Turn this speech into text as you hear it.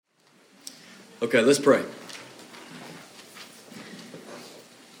Okay, let's pray.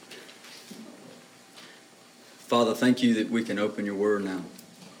 Father, thank you that we can open your word now.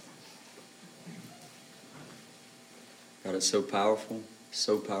 God, it's so powerful,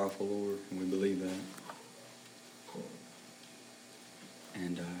 Lord, and we believe that.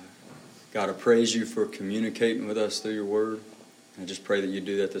 And God, I praise you for communicating with us through your word. I just pray that you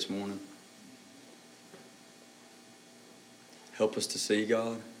do that this morning. Help us to see,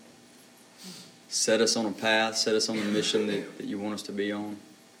 God. Set us on a path, set us on the mission that you want us to be on.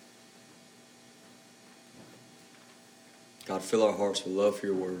 God, fill our hearts with love for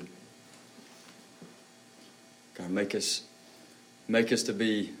your word. God, make us to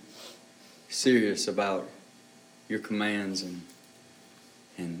be serious about your commands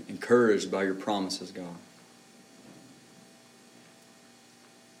and encouraged by your promises, God.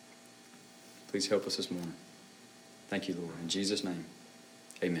 Please help us this morning. Thank you, Lord. In Jesus' name,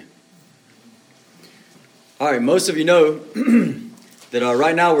 amen. All right, most of you know that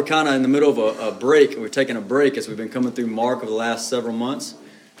right now we're kind of in the middle of a break. We're taking a break as we've been coming through Mark over the last several months.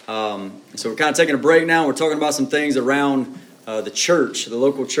 So we're kind of taking a break now. We're talking about some things around the church, the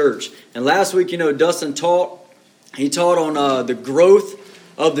local church. And last week, Dustin taught. He taught on the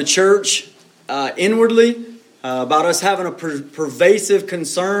growth of the church inwardly, about us having a pervasive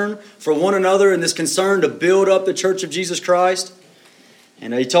concern for one another and this concern to build up the church of Jesus Christ.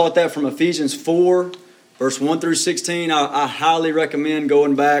 And he taught that from Ephesians 4, verse 1 through 16. I highly recommend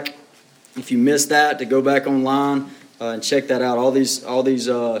going back, if you missed that, to go back online and check that out. All these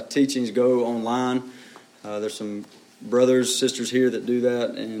teachings go online. There's some brothers, sisters here that do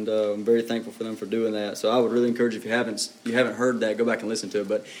that, and I'm very thankful for them for doing that. So I would really encourage you, if you haven't heard that, go back and listen to it.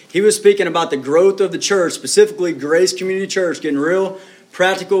 But he was speaking about the growth of the church, specifically Grace Community Church, getting real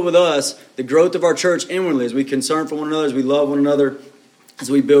practical with us, the growth of our church inwardly, as we concern for one another, as we love one another, as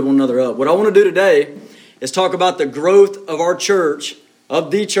we build one another up. What I want to do today is talk about the growth of our church,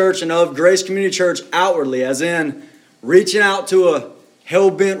 of the church, and of Grace Community Church outwardly, as in reaching out to a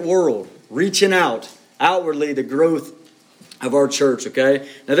hell-bent world, reaching out outwardly, the growth of our church, okay?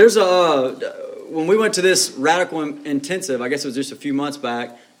 Now there's when we went to this radical intensive, I guess it was just a few months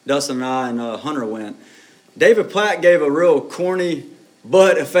back, Dustin and I and Hunter went, David Platt gave a real corny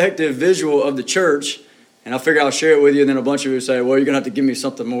but effective visual of the church, and I figured I'll share it with you, and then a bunch of you say, well, you're going to have to give me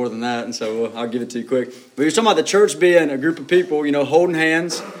something more than that, and so I'll give it to you quick. But you're talking about the church being a group of people, holding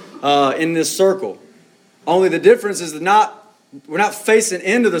hands in this circle. Only the difference is we're not facing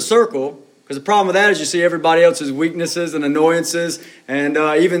into the circle, because the problem with that is you see everybody else's weaknesses and annoyances, and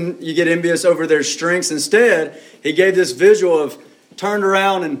even you get envious over their strengths. Instead, he gave this visual of turned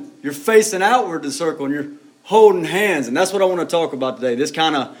around and you're facing outward the circle and you're holding hands. And that's what I want to talk about today. This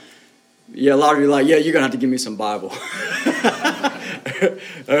kind of, a lot of you are like, you're going to have to give me some Bible. I'm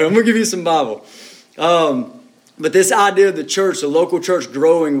going to give you some Bible. But this idea of the church, the local church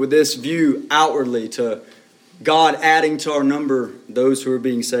growing with this view outwardly to God adding to our number those who are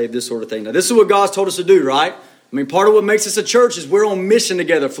being saved, this sort of thing. Now, this is what God's told us to do, right? I mean, part of what makes us a church is we're on mission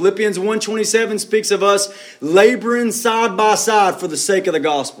together. Philippians 1:27 speaks of us laboring side by side for the sake of the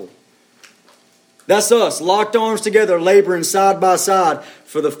gospel. That's us, locked arms together, laboring side by side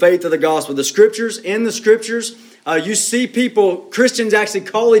for the faith of the gospel. In the scriptures, you see Christians actually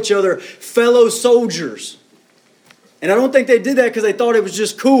call each other fellow soldiers. And I don't think they did that because they thought it was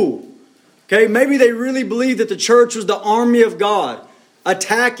just cool. Okay, maybe they really believed that the church was the army of God,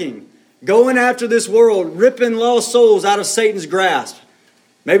 attacking, going after this world, ripping lost souls out of Satan's grasp.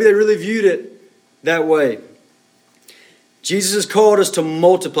 Maybe they really viewed it that way. Jesus has called us to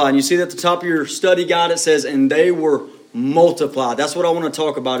multiply. And you see that at the top of your study guide, it says, and they were multiplied. That's what I want to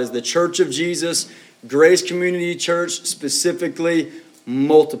talk about, is the church of Jesus, Grace Community Church, specifically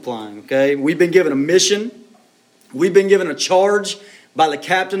multiplying. Okay, we've been given a mission. We've been given a charge by the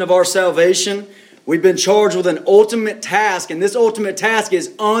captain of our salvation. We've been charged with an ultimate task, and this ultimate task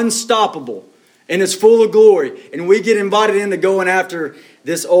is unstoppable and it's full of glory. And we get invited into going after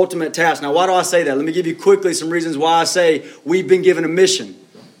this ultimate task. Now, why do I say that? Let me give you quickly some reasons why I say we've been given a mission.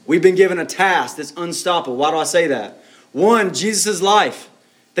 We've been given a task that's unstoppable. Why do I say that? One, Jesus' life.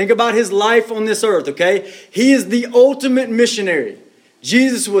 Think about his life on this earth, okay? He is the ultimate missionary.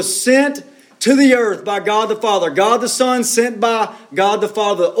 Jesus was sent to the earth by God the Father. God the Son sent by God the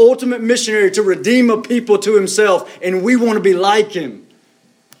Father, the ultimate missionary to redeem a people to himself. And we want to be like him.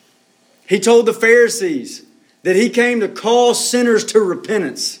 He told the Pharisees that he came to call sinners to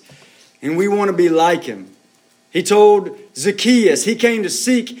repentance. And we want to be like him. He told Zacchaeus he came to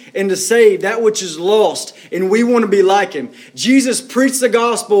seek and to save that which is lost. And we want to be like him. Jesus preached the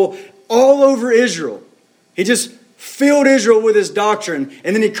gospel all over Israel. He just filled Israel with his doctrine,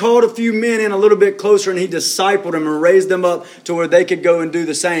 and then he called a few men in a little bit closer and he discipled them and raised them up to where they could go and do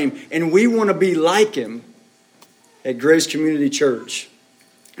the same. And we want to be like him at Grace Community Church.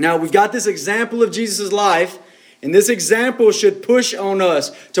 Now, we've got this example of Jesus' life, and this example should push on us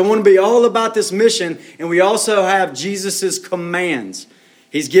to want to be all about this mission, and we also have Jesus' commands.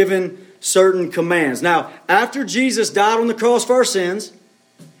 He's given certain commands. Now, after Jesus died on the cross for our sins,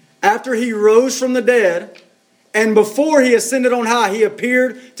 after he rose from the dead, and before he ascended on high, he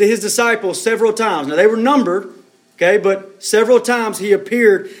appeared to his disciples several times. Now, they were numbered, okay, but several times he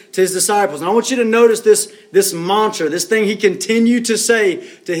appeared to his disciples. And I want you to notice this mantra, this thing he continued to say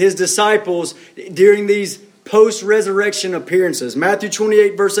to his disciples during these post-resurrection appearances. Matthew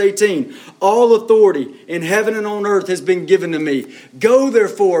 28, verse 18. All authority in heaven and on earth has been given to me. Go,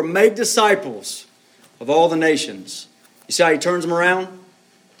 therefore, make disciples of all the nations. You see how he turns them around?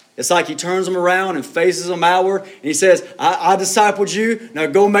 It's like he turns them around and faces them outward. And he says, I discipled you. Now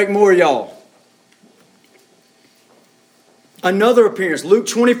go make more of y'all. Another appearance, Luke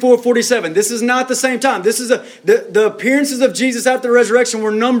 24:47. This is not the same time. This is the appearances of Jesus after the resurrection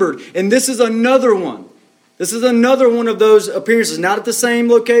were numbered. And this is another one. This is another one of those appearances. Not at the same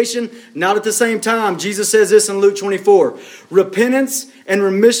location, not at the same time. Jesus says this in Luke 24. Repentance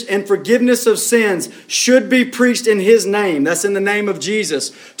and forgiveness of sins should be preached in his name. That's in the name of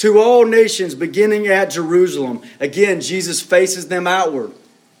Jesus. To all nations beginning at Jerusalem. Again, Jesus faces them outward.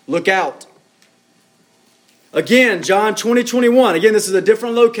 Look out. Again, John 20:21. Again, this is a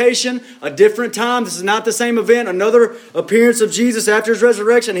different location, a different time. This is not the same event. Another appearance of Jesus after his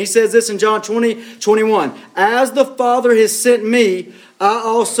resurrection. He says this in John 20:21. As the Father has sent me, I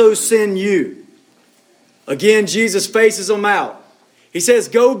also send you. Again, Jesus faces them out. He says,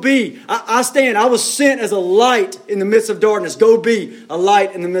 go be. I was sent as a light in the midst of darkness. Go be a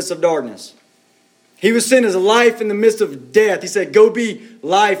light in the midst of darkness. He was sent as a life in the midst of death. He said, go be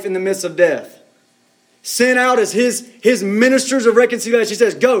life in the midst of death. Sent out as his ministers of reconciliation. He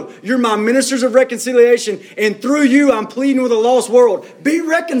says, go, you're my ministers of reconciliation. And through you, I'm pleading with a lost world. Be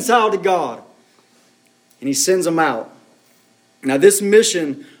reconciled to God. And he sends them out. Now, this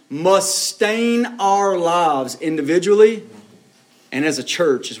mission must stain our lives individually and as a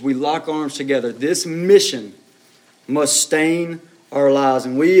church. As we lock arms together, this mission must stain our lives.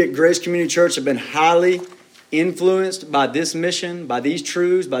 And we at Grace Community Church have been highly influenced by this mission, by these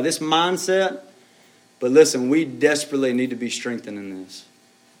truths, by this mindset. But listen, we desperately need to be strengthened in this.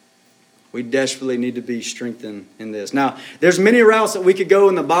 We desperately need to be strengthened in this. Now, there's many routes that we could go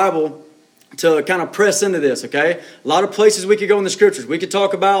in the Bible to kind of press into this, okay? A lot of places we could go in the Scriptures. We could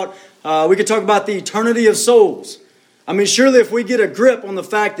talk about the eternity of souls. I mean, surely if we get a grip on the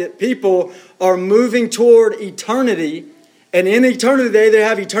fact that people are moving toward eternity, and in eternity they either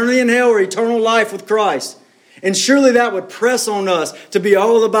have eternity in hell or eternal life with Christ. And surely that would press on us to be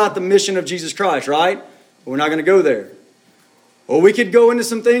all about the mission of Jesus Christ, right? But we're not going to go there. Or we could go into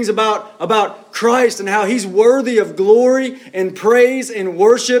some things about Christ and how He's worthy of glory and praise and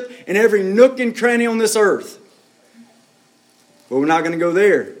worship in every nook and cranny on this earth. But we're not going to go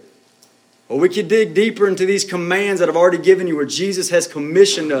there. Or we could dig deeper into these commands that I've already given you where Jesus has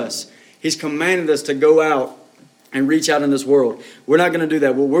commissioned us. He's commanded us to go out and reach out in this world. We're not going to do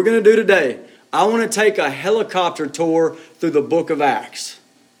that. What we're going to do today, I want to take a helicopter tour through the book of Acts.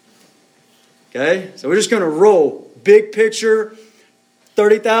 Okay? So we're just going to roll. Big picture,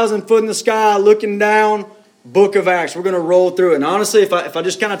 30,000 foot in the sky, looking down, book of Acts. We're going to roll through it. And honestly, if I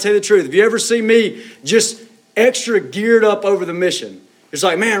just kind of tell you the truth, if you ever see me just extra geared up over the mission, it's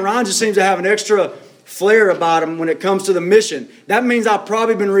like, man, Ron just seems to have an extra flair about him when it comes to the mission. That means I've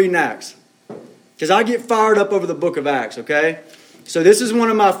probably been reading Acts. Because I get fired up over the book of Acts, okay? So this is one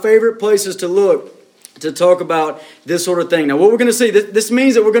of my favorite places to look to talk about this sort of thing. Now, what we're going to see, this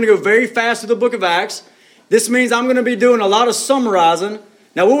means that we're going to go very fast through the book of Acts. This means I'm going to be doing a lot of summarizing.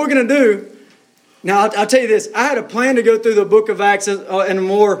 Now, what we're going to do, now I'll tell you this. I had a plan to go through the book of Acts in a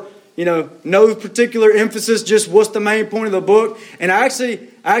more, no particular emphasis, just what's the main point of the book. And I actually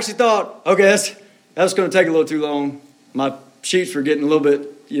thought, okay, that's going to take a little too long. My sheets were getting a little bit,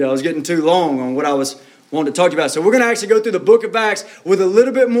 I was getting too long on what I was wanting to talk about. So we're going to actually go through the book of Acts with a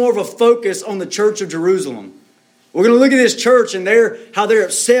little bit more of a focus on the church of Jerusalem. We're going to look at this church and how they're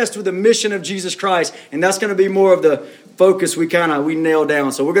obsessed with the mission of Jesus Christ. And that's going to be more of the focus we nail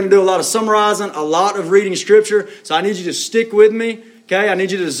down. So we're going to do a lot of summarizing, a lot of reading Scripture. So I need you to stick with me. Okay, I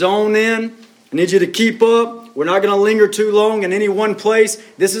need you to zone in. I need you to keep up. We're not going to linger too long in any one place.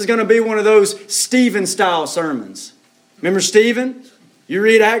 This is going to be one of those Stephen-style sermons. Remember Stephen? You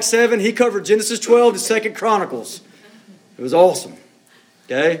read Acts 7, he covered Genesis 12 to 2 Chronicles. It was awesome.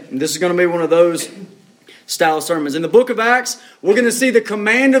 Okay, and this is going to be one of those style sermons. In the book of Acts, we're going to see the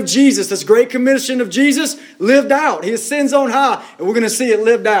command of Jesus, this great commission of Jesus, lived out. He ascends on high, and we're going to see it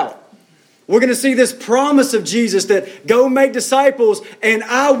lived out. We're going to see this promise of Jesus that go make disciples and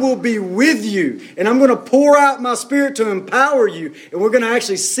I will be with you. And I'm going to pour out my Spirit to empower you. And we're going to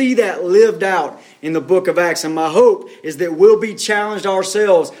actually see that lived out in the book of Acts. And my hope is that we'll be challenged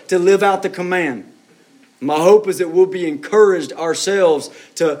ourselves to live out the command. My hope is that we'll be encouraged ourselves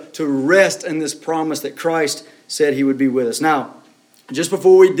to rest in this promise that Christ said He would be with us. Now, just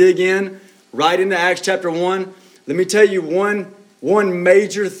before we dig in right into Acts chapter 1, let me tell you one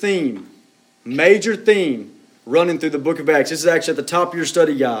major theme running through the book of Acts. This is actually at the top of your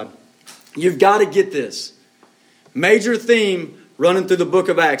study guide. You've got to get this. Major theme running through the book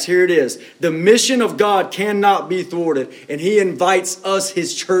of Acts. Here it is. The mission of God cannot be thwarted, and He invites us,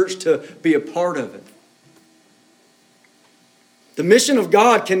 His church, to be a part of it. The mission of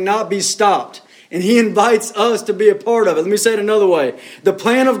God cannot be stopped, and He invites us to be a part of it. Let me say it another way. The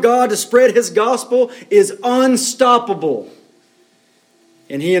plan of God to spread His gospel is unstoppable,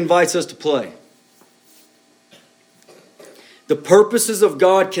 and He invites us to play. The purposes of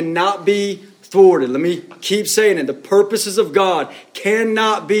God cannot be thwarted. Let me keep saying it. The purposes of God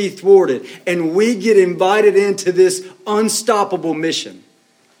cannot be thwarted, and we get invited into this unstoppable mission.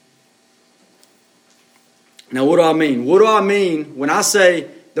 Now, what do I mean? What do I mean when I say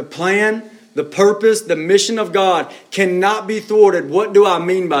the plan, the purpose, the mission of God cannot be thwarted? What do I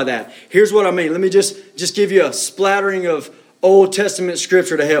mean by that? Here's what I mean. Let me just give you a splattering of Old Testament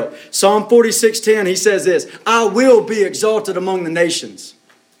scripture to help. Psalm 46:10, he says this, I will be exalted among the nations.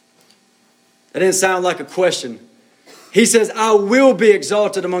 That didn't sound like a question. He says, I will be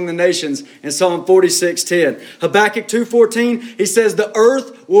exalted among the nations in Psalm 46:10. Habakkuk 2:14, he says, the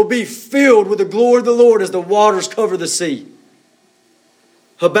earth will be filled with the glory of the Lord as the waters cover the sea.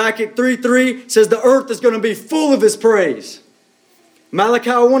 Habakkuk 3:3 says, the earth is going to be full of His praise. Malachi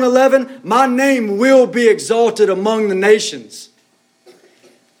 1:11, my name will be exalted among the nations.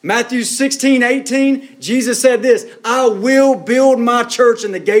 Matthew 16:18, Jesus said this, I will build my church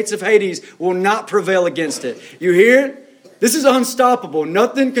and the gates of Hades will not prevail against it. You hear it? This is unstoppable.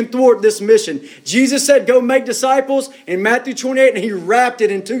 Nothing can thwart this mission. Jesus said, go make disciples in Matthew 28, and He wrapped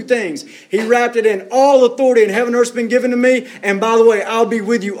it in two things. He wrapped it in all authority in heaven and earth has been given to me. And by the way, I'll be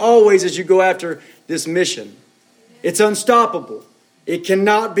with you always as you go after this mission. It's unstoppable. It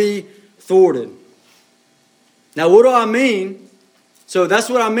cannot be thwarted. Now, what do I mean? So that's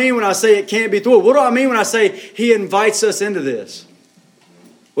what I mean when I say it can't be thwarted. What do I mean when I say He invites us into this?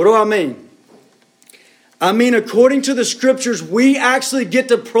 What do I mean? I mean, according to the Scriptures, we actually get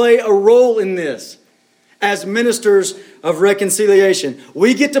to play a role in this as ministers of reconciliation.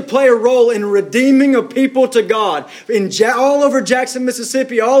 We get to play a role in redeeming a people to God all over Jackson,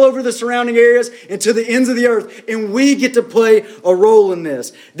 Mississippi, all over the surrounding areas, and to the ends of the earth. And we get to play a role in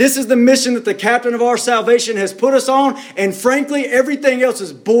this. This is the mission that the captain of our salvation has put us on. And frankly, everything else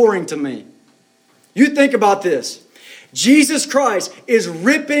is boring to me. You think about this. Jesus Christ is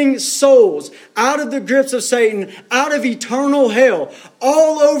ripping souls out of the grips of Satan, out of eternal hell,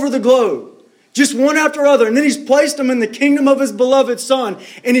 all over the globe. Just one after other. And then He's placed them in the kingdom of His beloved Son.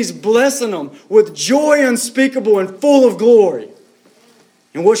 And He's blessing them with joy unspeakable and full of glory.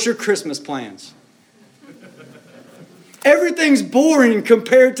 And what's your Christmas plans? Everything's boring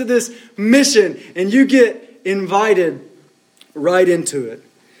compared to this mission. And you get invited right into it.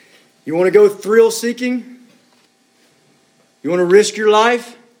 You want to go thrill seeking? You want to risk your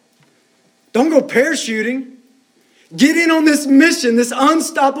life? Don't go parachuting. Get in on this mission, this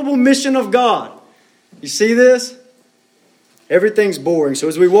unstoppable mission of God. You see this? Everything's boring. So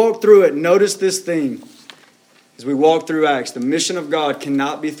as we walk through it, notice this theme. As we walk through Acts, the mission of God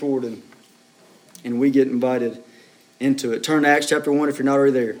cannot be thwarted. And we get invited into it. Turn to Acts chapter 1 if you're not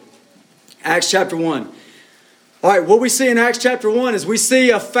already there. Acts chapter 1. All right, what we see in Acts chapter 1 is we see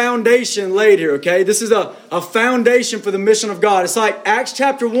a foundation laid here, okay? This is a foundation for the mission of God. It's like Acts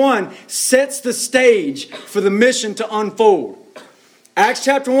chapter 1 sets the stage for the mission to unfold. Acts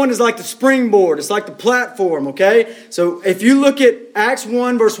chapter 1 is like the springboard. It's like the platform, okay? So if you look at Acts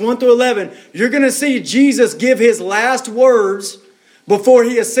 1, verse 1 through 11, you're going to see Jesus give His last words before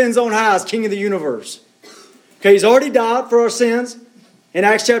He ascends on high as King of the universe. Okay, He's already died for our sins. In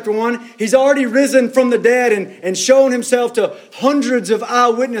Acts chapter 1, He's already risen from the dead and shown Himself to hundreds of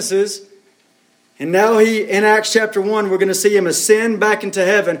eyewitnesses. And now in Acts chapter 1, we're going to see Him ascend back into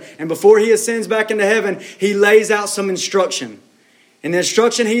heaven. And before He ascends back into heaven, He lays out some instruction. And the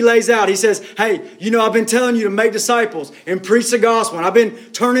instruction He lays out, He says, hey, I've been telling you to make disciples and preach the gospel. And I've been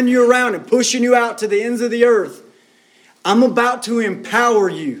turning you around and pushing you out to the ends of the earth. I'm about to empower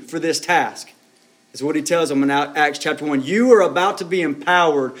you for this task. Is what he tells them in Acts chapter 1. You are about to be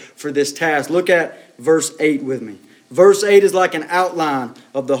empowered for this task. Look at verse 8 with me. Verse 8 is like an outline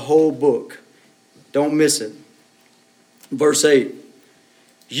of the whole book. Don't miss it. Verse 8.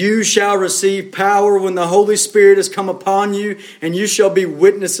 You shall receive power when the Holy Spirit has come upon you, and you shall be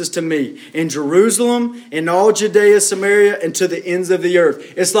witnesses to me in Jerusalem, in all Judea, Samaria, and to the ends of the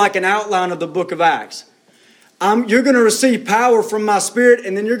earth. It's like an outline of the book of Acts. You're going to receive power from my Spirit,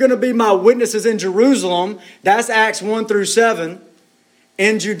 and then you're going to be my witnesses in Jerusalem. That's Acts 1 through 7.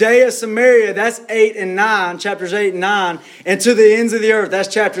 In Judea, Samaria, that's 8 and 9, chapters 8 and 9. And to the ends of the earth,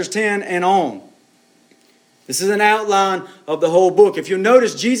 that's chapters 10 and on. This is an outline of the whole book. If you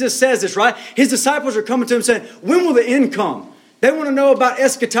notice, Jesus says this, right? His disciples are coming to him saying, when will the end come? They want to know about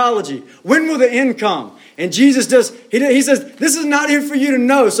eschatology. When will the end come? And Jesus he says, this is not here for you to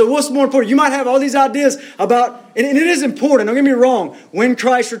know. So what's more important? You might have all these ideas about, and it is important, don't get me wrong, when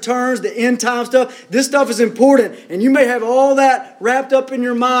Christ returns, the end time stuff, this stuff is important. And you may have all that wrapped up in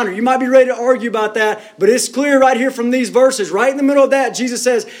your mind, or you might be ready to argue about that. But it's clear right here from these verses, right in the middle of that, Jesus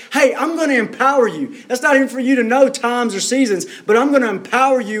says, hey, I'm going to empower you. That's not even for you to know times or seasons, but I'm going to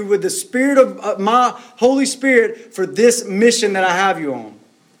empower you with the Spirit of my Holy Spirit for this mission that I have you on.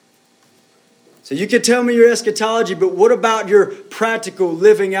 So you can tell me your eschatology, but what about your practical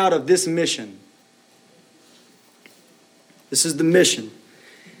living out of this mission? This is the mission.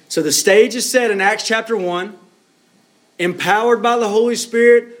 So the stage is set in Acts chapter 1. Empowered by the Holy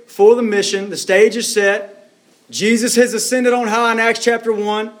Spirit for the mission. The stage is set. Jesus has ascended on high in Acts chapter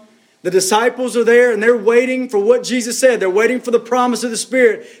 1. The disciples are there and they're waiting for what Jesus said. They're waiting for the promise of the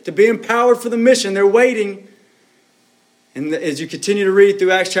Spirit to be empowered for the mission. They're waiting. And as you continue to read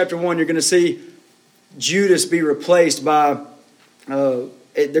through Acts chapter 1, you're going to see Judas be replaced by, they're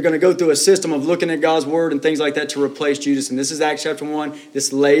going to go through a system of looking at God's word and things like that to replace Judas. And this is Acts chapter 1.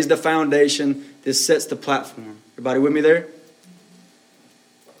 This lays the foundation. This sets the platform. Everybody with me there?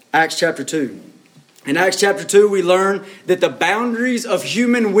 Acts chapter 2. In Acts chapter 2, we learn that the boundaries of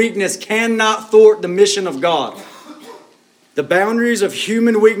human weakness cannot thwart the mission of God. The boundaries of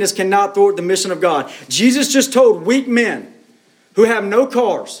human weakness cannot thwart the mission of God. Jesus just told weak men who have no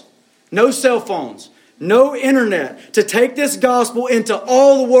cars, no cell phones, no internet, to take this gospel into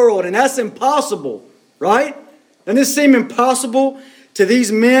all the world. And that's impossible, right? Doesn't this seem impossible to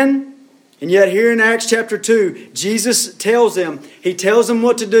these men? And yet here in Acts chapter 2, Jesus tells them, he tells them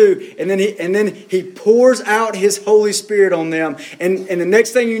what to do. And then he pours out his Holy Spirit on them. And the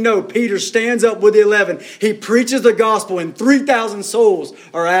next thing you know, Peter stands up with the 11. He preaches the gospel and 3,000 souls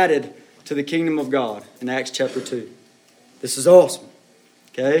are added to the kingdom of God in Acts chapter 2. This is awesome.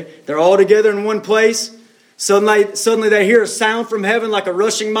 Okay, they're all together in one place. Suddenly they hear a sound from heaven like a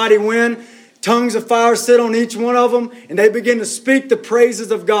rushing mighty wind. Tongues of fire sit on each one of them, and they begin to speak the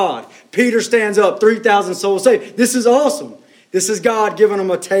praises of God. Peter stands up, 3,000 souls saved. This is awesome. This is God giving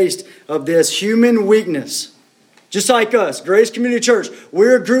them a taste of this human weakness. Just like us, Grace Community Church,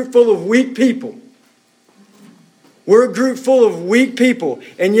 we're a group full of weak people. We're a group full of weak people,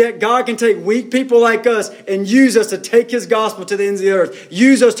 and yet God can take weak people like us and use us to take His gospel to the ends of the earth.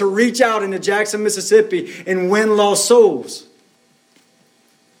 Use us to reach out into Jackson, Mississippi and win lost souls.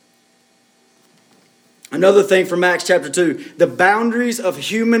 Another thing from Acts chapter 2, the boundaries of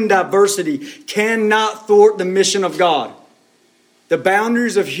human diversity cannot thwart the mission of God. The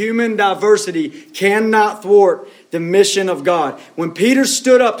boundaries of human diversity cannot thwart the mission of God. When Peter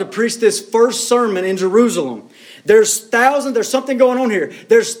stood up to preach this first sermon in Jerusalem, there's something going on here.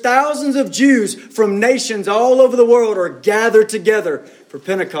 There's thousands of Jews from nations all over the world are gathered together for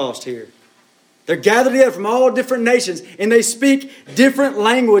Pentecost here. They're gathered together from all different nations and they speak different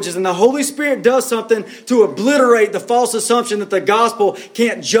languages. And the Holy Spirit does something to obliterate the false assumption that the gospel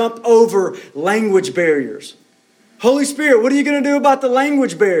can't jump over language barriers. Holy Spirit, what are you going to do about the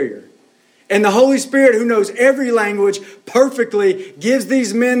language barrier? And the Holy Spirit, who knows every language perfectly, gives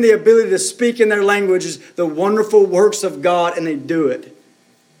these men the ability to speak in their languages the wonderful works of God, and they do it.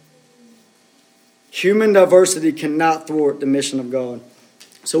 Human diversity cannot thwart the mission of God.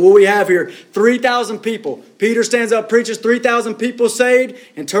 So what we have here, 3,000 people. Peter stands up, preaches, 3,000 people saved.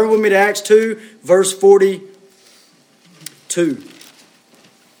 And turn with me to Acts 2, verse 42.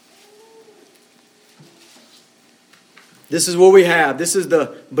 This is what we have. This is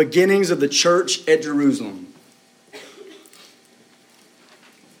the beginnings of the church at Jerusalem.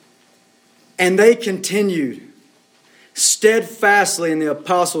 And they continued steadfastly in the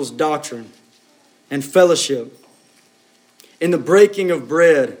apostles' doctrine and fellowship, in the breaking of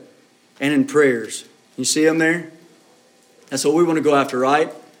bread and in prayers. You see them there? That's what we want to go after,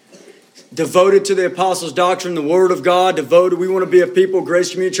 right? devoted to the apostles' doctrine, the Word of God, devoted. We want to be a people,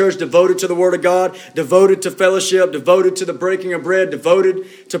 Grace Community Church, devoted to the Word of God, devoted to fellowship, devoted to the breaking of bread,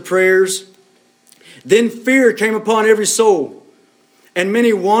 devoted to prayers. Then fear came upon every soul, and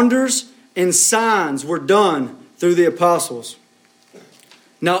many wonders and signs were done through the apostles.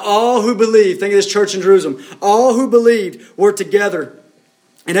 Now all who believed, think of this church in Jerusalem, all who believed were together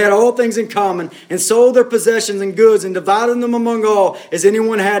and had all things in common, and sold their possessions and goods, and divided them among all as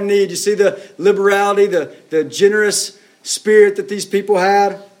anyone had need. You see the liberality, the generous spirit that these people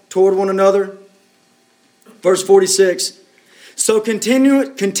had toward one another. Verse 46. So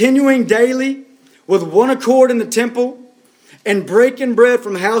continuing daily with one accord in the temple, and breaking bread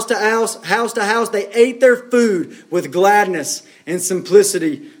from house to house, they ate their food with gladness and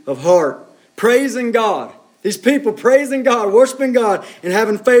simplicity of heart, praising God. These people praising God, worshiping God, and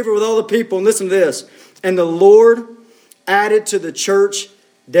having favor with all the people. And listen to this. And the Lord added to the church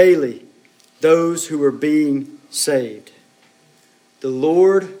daily those who were being saved. The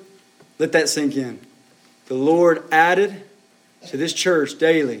Lord, let that sink in. The Lord added to this church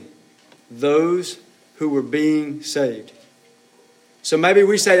daily those who were being saved. So maybe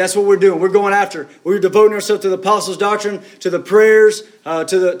we say that's what we're doing. We're going after. We're devoting ourselves to the apostles' doctrine, to the prayers, to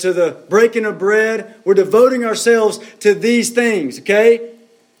the breaking of bread. We're devoting ourselves to these things, okay?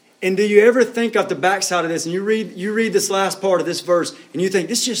 And do you ever think of the backside of this, and you read this last part of this verse, and you think,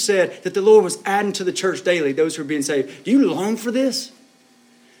 this just said that the Lord was adding to the church daily those who are being saved. Do you long for this?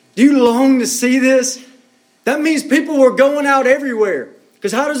 Do you long to see this? That means people were going out everywhere.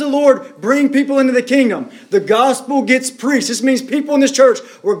 Because how does the Lord bring people into the kingdom? The gospel gets preached. This means people in this church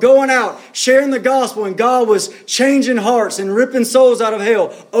were going out, sharing the gospel, and God was changing hearts and ripping souls out of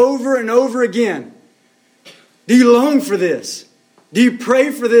hell over and over again. Do you long for this? Do you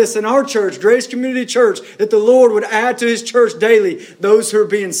pray for this in our church, Grace Community Church, that the Lord would add to His church daily those who are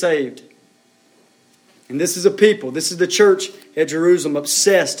being saved? And this is a people, this is the church at Jerusalem,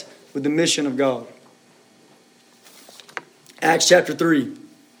 obsessed with the mission of God. Acts chapter 3.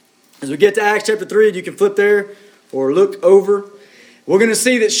 As we get to Acts chapter 3, you can flip there or look over. We're going to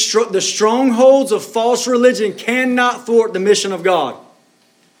see that the strongholds of false religion cannot thwart the mission of God.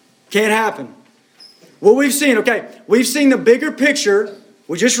 Can't happen. What we've seen, we've seen the bigger picture.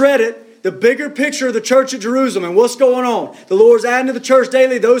 We just read it. The bigger picture of the church at Jerusalem and what's going on. The Lord's adding to the church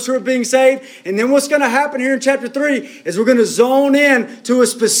daily those who are being saved. And then what's going to happen here in chapter 3 is we're going to zone in to a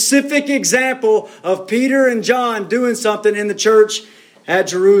specific example of Peter and John doing something in the church at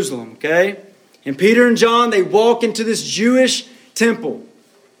Jerusalem. Okay? And Peter and John, they walk into this Jewish temple.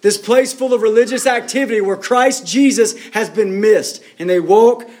 This place full of religious activity where Christ Jesus has been missed. And they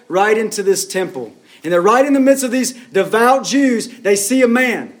walk right into this temple. And they're right in the midst of these devout Jews. They see a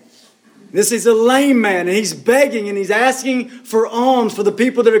man. This is a lame man, and he's begging and he's asking for alms for the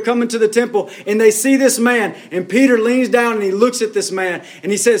people that are coming to the temple. And they see this man, and Peter leans down and he looks at this man,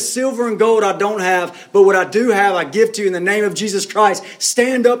 and he says, silver and gold I don't have, but what I do have I give to you in the name of Jesus Christ.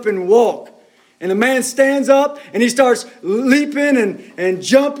 Stand up and walk. And the man stands up, and he starts leaping and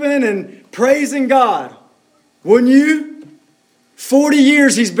jumping and praising God. Wouldn't you? 40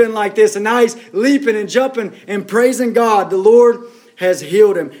 years he's been like this, and now he's leaping and jumping and praising God. The Lord has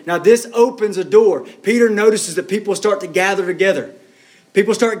healed him. Now this opens a door. Peter notices that people start to gather together.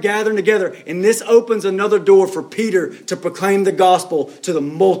 People start gathering together. And this opens another door for Peter to proclaim the gospel to the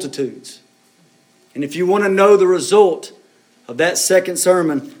multitudes. And if you want to know the result of that second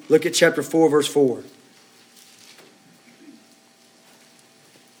sermon, look at chapter 4, verse 4.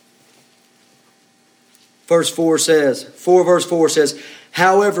 Verse 4 says,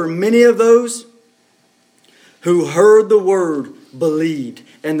 however, many of those who heard the word believed,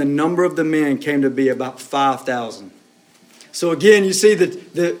 and the number of the men came to be about 5,000. So again, you see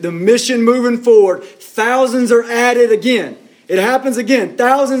the mission moving forward. Thousands are added again. It happens again.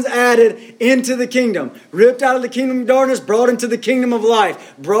 Thousands added into the kingdom. Ripped out of the kingdom of darkness, brought into the kingdom of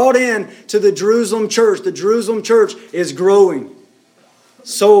life. Brought in to the Jerusalem church. The Jerusalem church is growing.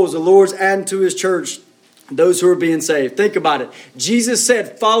 Souls, the Lord's adding to His church those who are being saved. Think about it. Jesus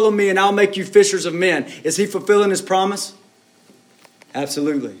said, follow me and I'll make you fishers of men. Is He fulfilling His promise?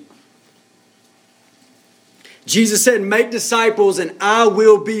 Absolutely. Jesus said, make disciples and I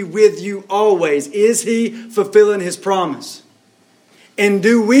will be with you always. Is He fulfilling His promise? And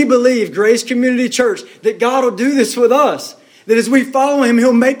do we believe, Grace Community Church, that God will do this with us? That as we follow Him,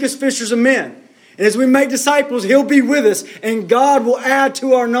 He'll make us fishers of men. And as we make disciples, He'll be with us. And God will add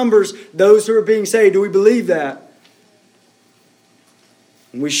to our numbers those who are being saved. Do we believe that?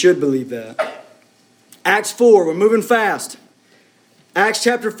 We should believe that. Acts 4, we're moving fast. Acts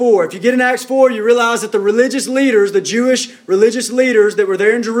chapter 4. If you get in Acts 4, you realize that the religious leaders, the Jewish religious leaders that were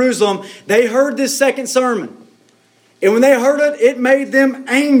there in Jerusalem, they heard this second sermon. And when they heard it, it made them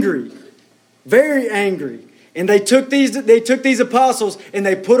angry. Very angry. And they took these apostles and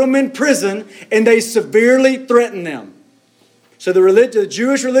they put them in prison and they severely threatened them. So the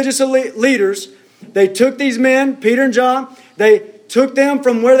Jewish religious leaders, they took these men, Peter and John, they took them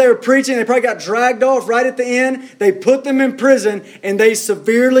from where they were preaching. They probably got dragged off right at the end. They put them in prison and they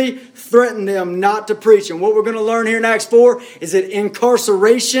severely threatened them not to preach. And what we're going to learn here in Acts 4 is that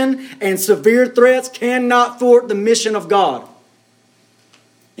incarceration and severe threats cannot thwart the mission of God.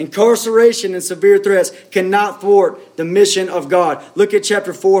 Incarceration and severe threats cannot thwart the mission of God. Look at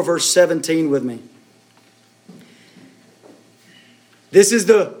chapter 4, verse 17 with me. This is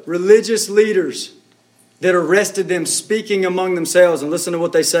the religious leaders that arrested them speaking among themselves. And listen to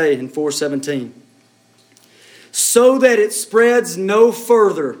what they say in 4:17. So that it spreads no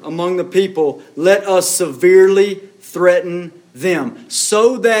further among the people, let us severely threaten them.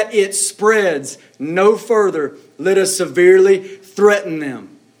 So that it spreads no further, let us severely threaten them.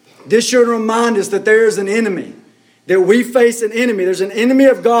 This should remind us that there is an enemy, that we face an enemy. There's an enemy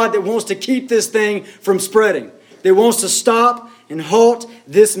of God that wants to keep this thing from spreading, that wants to stop and halt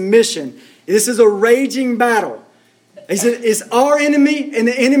this mission. This is a raging battle. He said, it's our enemy and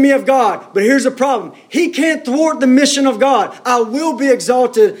the enemy of God. But here's the problem. He can't thwart the mission of God. I will be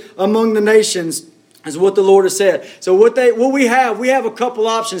exalted among the nations, is what the Lord has said. So what we have a couple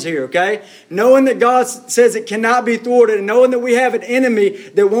options here, okay? Knowing that God says it cannot be thwarted, and knowing that we have an enemy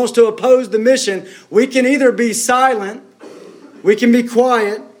that wants to oppose the mission, we can either be silent, we can be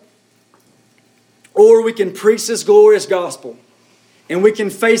quiet, or we can preach this glorious gospel. And we can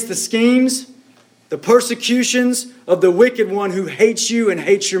face the schemes, the persecutions of the wicked one who hates you and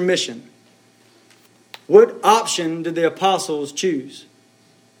hates your mission. What option did the apostles choose?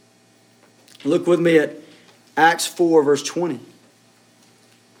 Look with me at Acts 4, verse 20.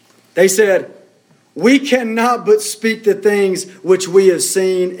 They said, we cannot but speak the things which we have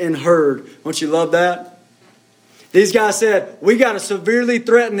seen and heard. Don't you love that? These guys said, we got to severely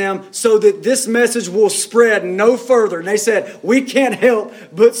threaten them so that this message will spread no further. And they said, we can't help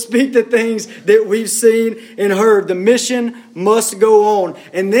but speak the things that we've seen and heard. The mission must go on.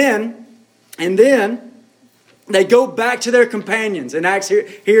 And then they go back to their companions in Acts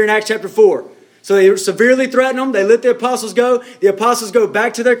here in Acts chapter 4. So they severely threaten them. They let the apostles go. The apostles go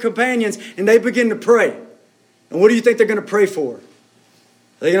back to their companions and they begin to pray. And what do you think they're going to pray for? Are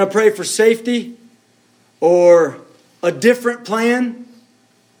they going to pray for safety? Or a different plan?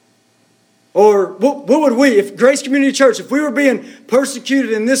 Or what would we, if Grace Community Church, if we were being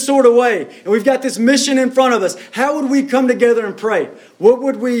persecuted in this sort of way, and we've got this mission in front of us, how would we come together and pray? What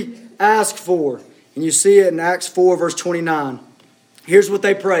would we ask for? And you see it in Acts 4, verse 29. Here's what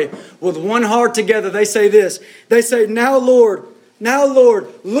they pray. With one heart together, they say this. They say, now Lord,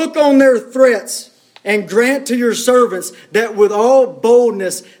 look on their threats and grant to your servants that with all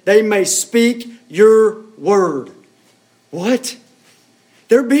boldness they may speak your word. What?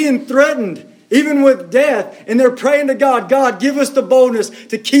 They're being threatened, even with death, and they're praying to God, God, give us the boldness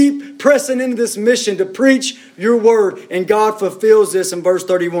to keep pressing into this mission, to preach your word. And God fulfills this in verse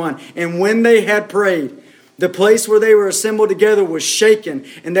 31. And when they had prayed, the place where they were assembled together was shaken,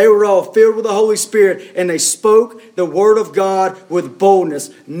 and they were all filled with the Holy Spirit, and they spoke the word of God with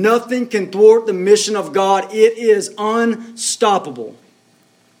boldness. Nothing can thwart the mission of God. It is unstoppable.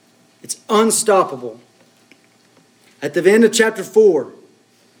 It's unstoppable. At the end of chapter 4,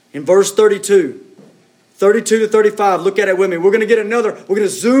 in verse 32 to 35, look at it with me. We're going to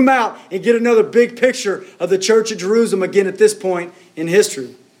zoom out and get another big picture of the church of Jerusalem again at this point in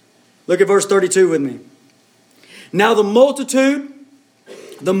history. Look at verse 32 with me. Now the multitude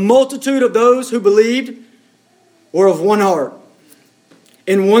of those who believed were of one heart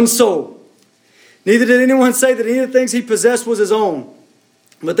and one soul. Neither did anyone say that any of the things he possessed was his own,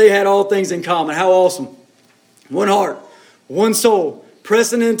 but they had all things in common. How awesome. One heart, one soul,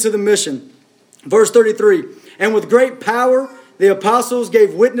 pressing into the mission. Verse 33, and with great power the apostles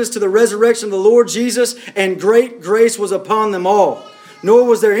gave witness to the resurrection of the Lord Jesus, and great grace was upon them all. Nor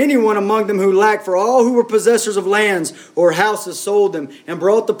was there anyone among them who lacked, for all who were possessors of lands or houses sold them, and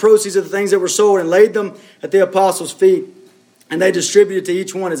brought the proceeds of the things that were sold, and laid them at the apostles' feet. And they distributed to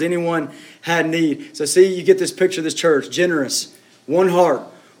each one as anyone had need. So see, you get this picture of this church. Generous, one heart,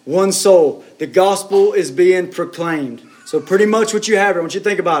 one soul. The gospel is being proclaimed. So pretty much what you have here, I want you to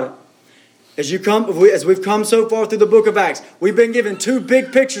think about it. As we've come so far through the book of Acts, we've been given two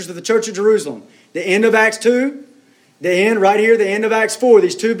big pictures of the church of Jerusalem. The end of Acts 2 The end, right here, the end of Acts 4,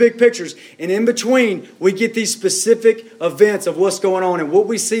 these two big pictures. And in between, we get these specific events of what's going on. And what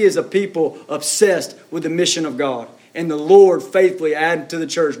we see is a people obsessed with the mission of God. And the Lord faithfully adding to the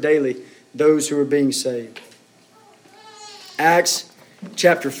church daily those who are being saved. Acts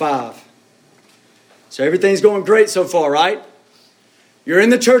chapter 5. So everything's going great so far, right? You're in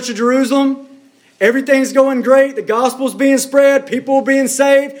the church of Jerusalem. Everything's going great. The gospel's being spread. People are being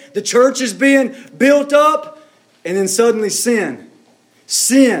saved. The church is being built up. And then suddenly sin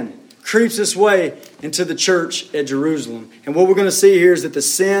creeps its way into the church at Jerusalem. And what we're going to see here is that the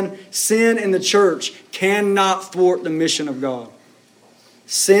sin in the church cannot thwart the mission of God.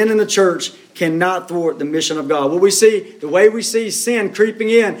 Sin in the church cannot thwart the mission of God. What we see, the way we see sin creeping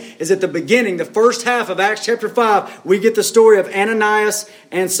in is at the beginning, the first half of Acts chapter 5, we get the story of Ananias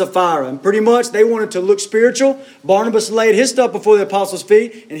and Sapphira. And pretty much they wanted to look spiritual. Barnabas laid his stuff before the apostles'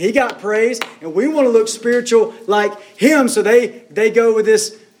 feet and he got praise. And we want to look spiritual like him. So they go with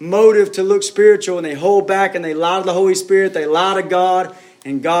this motive to look spiritual and they hold back and they lie to the Holy Spirit. They lie to God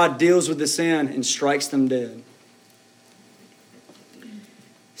and God deals with the sin and strikes them dead.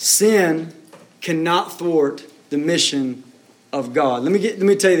 Sin cannot thwart the mission of God. Let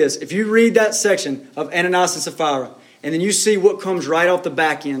me tell you this. If you read that section of Ananias and Sapphira, and then you see what comes right off the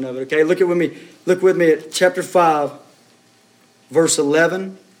back end of it, okay? Look with me at chapter 5, verse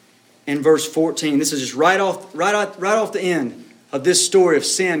 11 and verse 14. This is just right off the end of this story of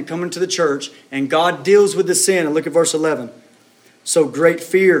sin coming to the church, and God deals with the sin. And look at verse 11. So great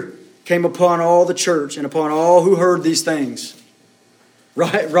fear came upon all the church and upon all who heard these things.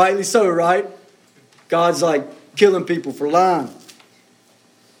 Rightly so, right? God's like killing people for lying.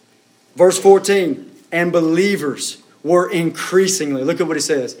 Verse 14, and believers were increasingly, look at what he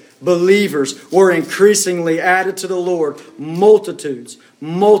says, believers were increasingly added to the Lord, multitudes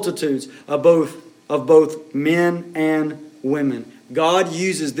of both men and women. God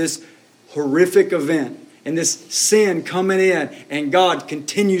uses this horrific event and this sin coming in, and God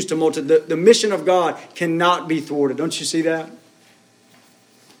continues to multiply. The mission of God cannot be thwarted. Don't you see that?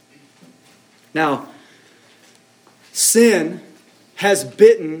 Now, sin has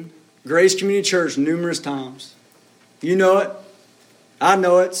bitten Grace Community Church numerous times. You know it. I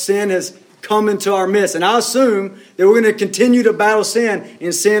know it. Sin has come into our midst. And I assume that we're going to continue to battle sin,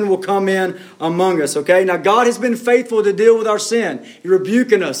 and sin will come in among us. Okay? Now, God has been faithful to deal with our sin. He's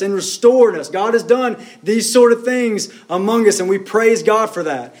rebuking us and restoring us. God has done these sort of things among us, and we praise God for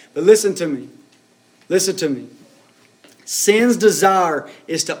that. But listen to me. Listen to me. Sin's desire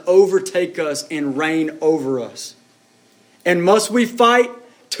is to overtake us and reign over us. And must we fight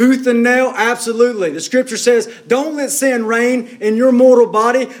tooth and nail? Absolutely. The scripture says, don't let sin reign in your mortal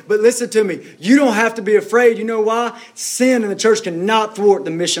body. But listen to me. You don't have to be afraid. You know why? Sin in the church cannot thwart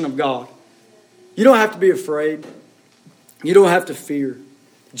the mission of God. You don't have to be afraid. You don't have to fear.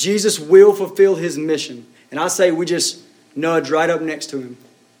 Jesus will fulfill his mission. And I say we just nudge right up next to him.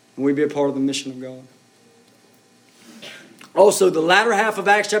 And we be a part of the mission of God. Also, the latter half of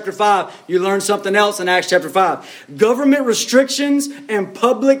Acts chapter 5, you learn something else in Acts chapter 5. Government restrictions and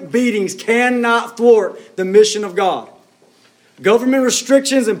public beatings cannot thwart the mission of God. Government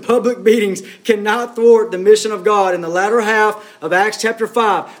restrictions and public beatings cannot thwart the mission of God. In the latter half of Acts chapter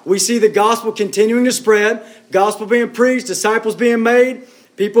 5, we see the gospel continuing to spread, gospel being preached, disciples being made,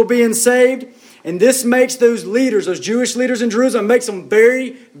 people being saved. And this makes those leaders, those Jewish leaders in Jerusalem, makes them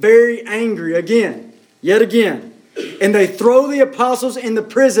very, very angry again, yet again. And they throw the apostles in the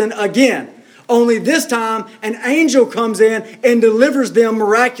prison again. Only this time, an angel comes in and delivers them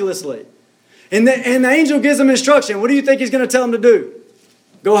miraculously. And the angel gives them instruction. What do you think he's going to tell them to do?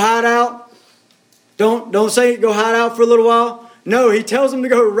 Go hide out? Don't say go hide out for a little while. No, he tells them to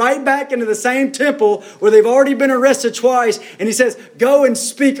go right back into the same temple where they've already been arrested twice. And he says, go and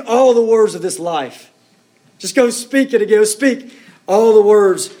speak all the words of this life. Just go speak it again. Speak all the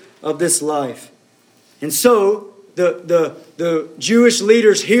words of this life. And so the Jewish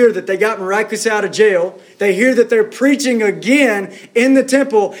leaders hear that they got miraculously out of jail. They hear that they're preaching again in the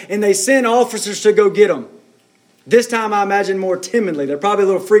temple, and they send officers to go get them. This time, I imagine, more timidly. They're probably a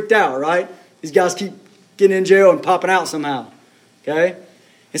little freaked out, right? These guys keep getting in jail and popping out somehow. Okay?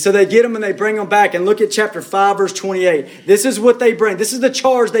 And so they get them and they bring them back. And look at chapter 5, verse 28. This is what they bring. This is the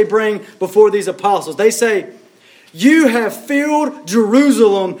charge they bring before these apostles. They say, you have filled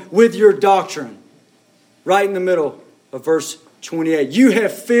Jerusalem with your doctrine. Right in the middle of verse 28. You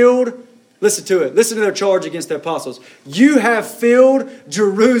have filled, listen to it. Listen to their charge against the apostles. You have filled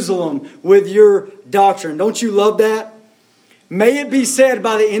Jerusalem with your doctrine. Don't you love that? May it be said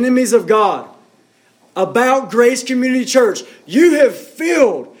by the enemies of God about Grace Community Church, you have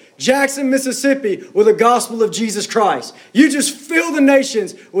filled Jackson, Mississippi with the gospel of Jesus Christ. You just fill the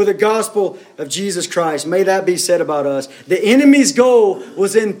nations with the gospel of Jesus Christ. May that be said about us. The enemy's goal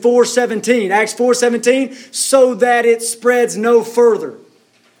was in 4:17, Acts 4:17, so that it spreads no further.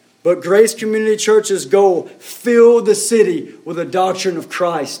 But Grace Community Church's goal, fill the city with the doctrine of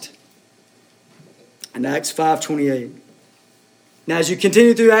Christ. In Acts 5:28. Now as you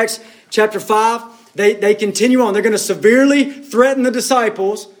continue through Acts chapter 5, they continue on. They're going to severely threaten the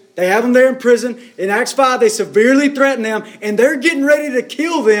disciples. They have them there in prison. In Acts 5, they severely threaten them, and they're getting ready to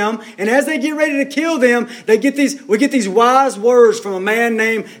kill them. And as they get ready to kill them, we get these wise words from a man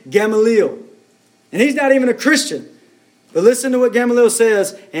named Gamaliel. And he's not even a Christian. But listen to what Gamaliel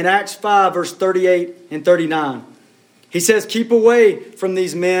says in Acts 5, verse 38 and 39. He says, keep away from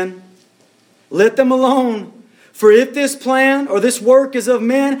these men. Let them alone. For if this plan or this work is of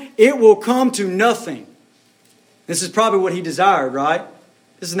men, it will come to nothing. This is probably what he desired, right?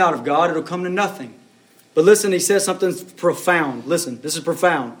 This is not of God. It'll come to nothing. But listen, he says something profound. Listen, this is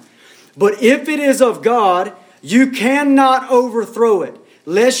profound. But if it is of God, you cannot overthrow it,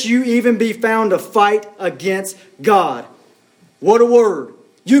 lest you even be found to fight against God. What a word.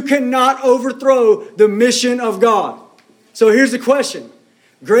 You cannot overthrow the mission of God. So here's the question.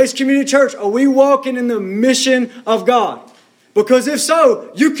 Grace Community Church, are we walking in the mission of God? Because if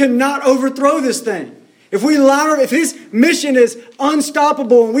so, you cannot overthrow this thing. If His mission is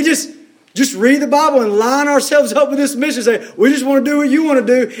unstoppable and we just read the Bible and line ourselves up with this mission, say, we just want to do what you want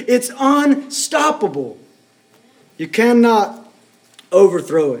to do, it's unstoppable. You cannot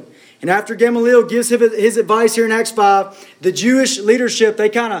overthrow it. And after Gamaliel gives his advice here in Acts 5, the Jewish leadership, they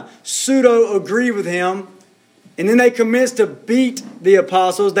kind of pseudo-agree with him. And then they commence to beat the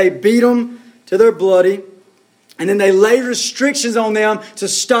apostles. They beat them to their bloody. And then they lay restrictions on them to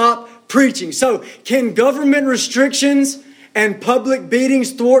stop preaching. So, can government restrictions and public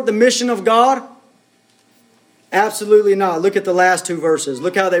beatings thwart the mission of God? Absolutely not. Look at the last two verses.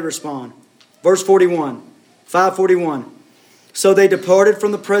 Look how they respond. Verse 41, 5:41. So they departed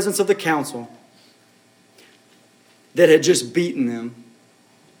from the presence of the council that had just beaten them.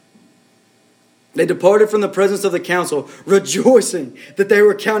 They departed from the presence of the council, rejoicing that they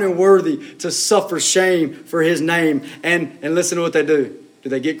were counted worthy to suffer shame for his name. And listen to what they do. Do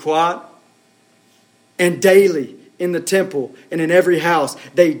they get quiet? And daily in the temple and in every house,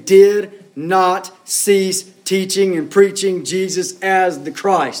 they did not cease teaching and preaching Jesus as the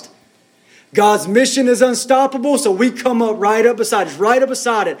Christ. God's mission is unstoppable, so we come up right up beside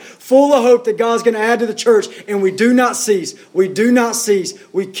it, full of hope that God's going to add to the church, and we do not cease. We do not cease.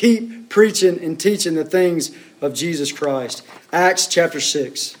 We keep preaching and teaching the things of Jesus Christ. Acts chapter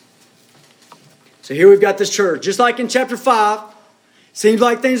 6. So here we've got this church. Just like in chapter 5, seems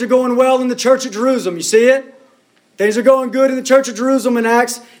like things are going well in the church at Jerusalem. You see it? Things are going good in the church of Jerusalem in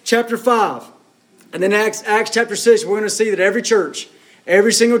Acts chapter 5. And then Acts chapter 6, we're going to see that every church,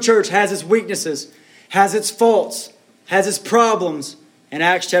 every single church has its weaknesses, has its faults, has its problems in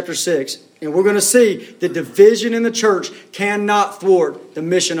Acts chapter 6. And we're going to see that division in the church cannot thwart the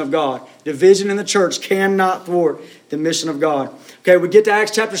mission of God. Division in the church cannot thwart the mission of God. Okay, we get to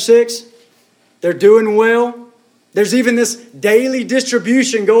Acts chapter 6. They're doing well. There's even this daily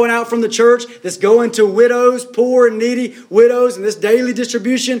distribution going out from the church that's going to widows, poor and needy widows. And this daily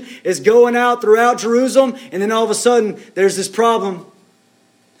distribution is going out throughout Jerusalem. And then all of a sudden, there's this problem.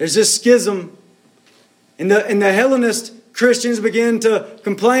 There's this schism. And the Hellenist Christians begin to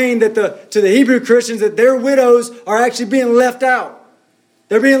complain that to the Hebrew Christians that their widows are actually being left out.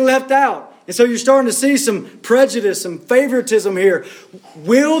 They're being left out. And so you're starting to see some prejudice, some favoritism here.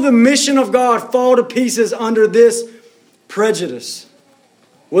 Will the mission of God fall to pieces under this prejudice?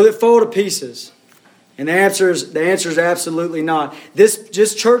 Will it fall to pieces? And the answer is absolutely not.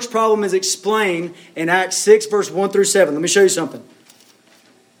 This church problem is explained in Acts 6, verse 1 through 7. Let me show you something.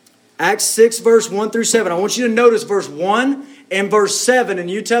 Acts 6, verse 1 through 7. I want you to notice verse 1 and verse 7, and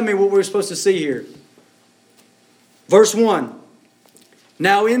you tell me what we're supposed to see here. Verse 1.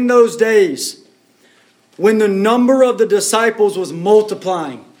 Now in those days, when the number of the disciples was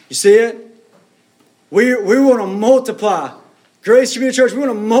multiplying. You see it? We want to multiply. Grace Community Church, we want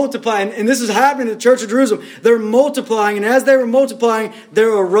to multiply. And this is happening in the Church of Jerusalem. They're multiplying. And as they were multiplying,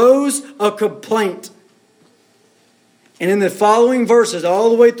 there arose a complaint. And in the following verses, all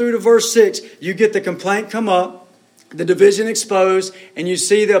the way through to verse 6, you get the complaint come up, the division exposed, and you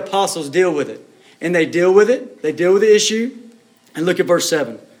see the apostles deal with it. And they deal with it. They deal with the issue. And look at verse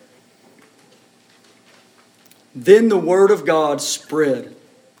 7. Then the word of God spread,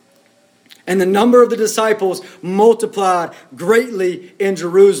 And the number of the disciples multiplied greatly in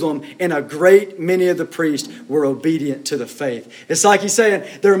Jerusalem, and a great many of the priests were obedient to the faith. It's like he's saying,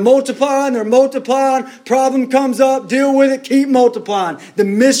 they're multiplying, problem comes up, deal with it, keep multiplying. The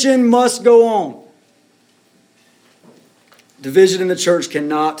mission must go on. Division in the church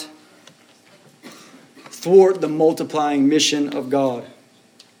cannot thwart the multiplying mission of God.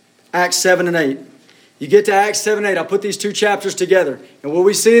 Acts 7 and 8. You get to Acts 7 and 8, I'll put these two chapters together. And what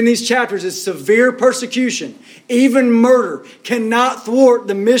we see in these chapters is severe persecution, even murder, cannot thwart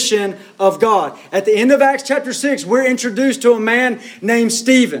the mission of God. At the end of Acts chapter 6, we're introduced to a man named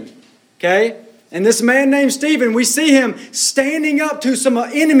Stephen. Okay? And this man named Stephen, we see him standing up to some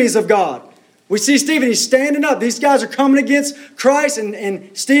enemies of God. We see Stephen, he's standing up. These guys are coming against Christ,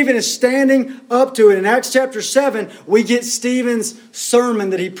 and Stephen is standing up to it. In Acts chapter 7, we get Stephen's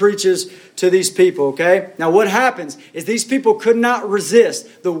sermon that he preaches to these people, okay? Now what happens is these people could not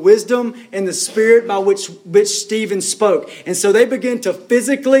resist the wisdom and the spirit by which Stephen spoke. And so they begin to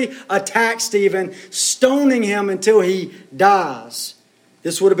physically attack Stephen, stoning him until he dies.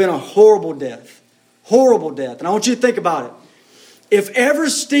 This would have been a horrible death. Horrible death. And I want you to think about it. If ever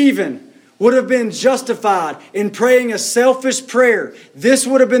Stephen would have been justified in praying a selfish prayer, this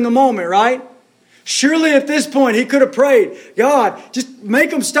would have been the moment, right? Surely at this point he could have prayed, God, just make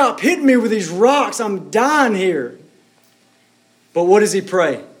them stop hitting me with these rocks. I'm dying here. But what does he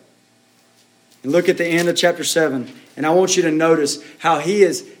pray? And look at the end of chapter 7. And I want you to notice how he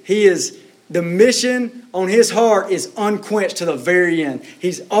is, the mission on his heart is unquenched to the very end.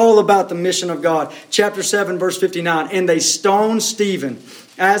 He's all about the mission of God. Chapter 7, verse 59. And they stoned Stephen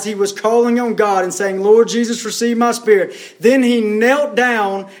as he was calling on God and saying, Lord Jesus, receive my spirit. Then he knelt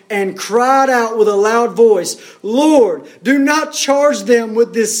down and cried out with a loud voice, Lord, do not charge them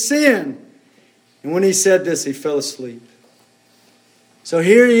with this sin. And when he said this, he fell asleep. So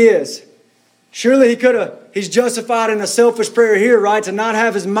here he is. Surely he's justified in a selfish prayer here, right? To not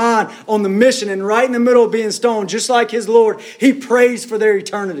have his mind on the mission, and right in the middle of being stoned, just like his Lord, he prays for their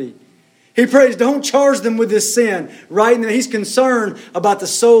eternity. He prays, don't charge them with this sin. Right? And he's concerned about the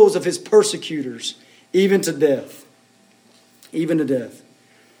souls of his persecutors, even to death. Even to death.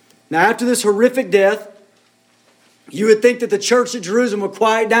 Now, after this horrific death, you would think that the church at Jerusalem would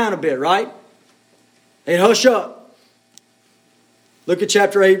quiet down a bit, right? They'd hush up. Look at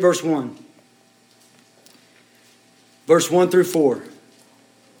chapter 8, verse 1. Verse 1 through 4.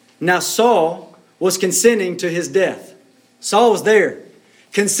 Now Saul was consenting to his death. Saul was there,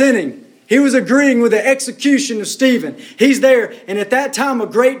 consenting. He was agreeing with the execution of Stephen. He's there. And at that time, a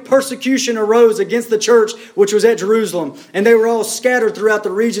great persecution arose against the church which was at Jerusalem. And they were all scattered throughout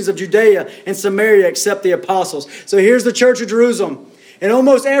the regions of Judea and Samaria except the apostles. So here's the church of Jerusalem. And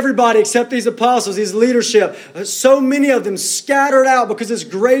almost everybody except these apostles, these leadership, so many of them scattered out because this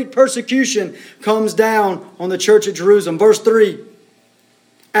great persecution comes down on the church at Jerusalem. Verse 3.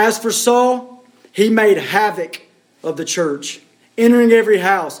 As for Saul, he made havoc of the church, entering every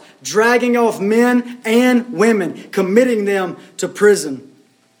house, dragging off men and women, committing them to prison.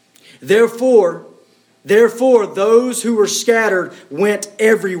 Therefore, those who were scattered went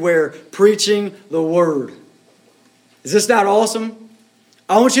everywhere, preaching the word. Is this not awesome?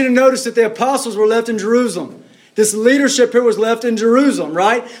 I want you to notice that the apostles were left in Jerusalem. This leadership here was left in Jerusalem,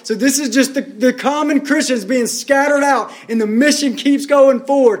 right? So this is just the common Christians being scattered out, and the mission keeps going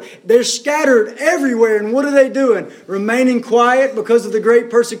forward. They're scattered everywhere, and what are they doing? Remaining quiet because of the great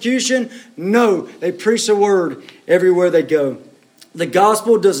persecution? No, they preach the word everywhere they go. The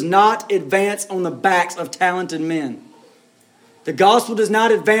gospel does not advance on the backs of talented men. The gospel does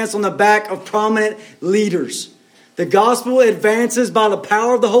not advance on the back of prominent leaders. The gospel advances by the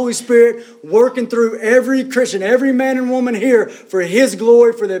power of the Holy Spirit, working through every Christian, every man and woman here for His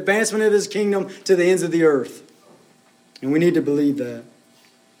glory, for the advancement of His kingdom to the ends of the earth. And we need to believe that.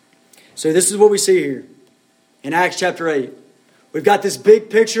 So this is what we see here in Acts chapter 8. We've got this big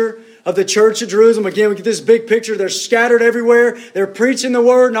picture of the church at Jerusalem. Again, we get this big picture. They're scattered everywhere. They're preaching the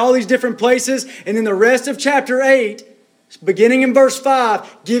word in all these different places. And then the rest of chapter 8, beginning in verse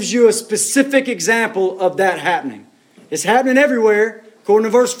 5, gives you a specific example of that happening. It's happening everywhere, according to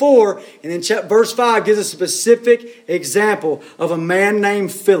verse 4. And then verse 5 gives a specific example of a man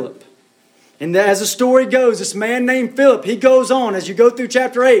named Philip. And as the story goes, this man named Philip, he goes on, as you go through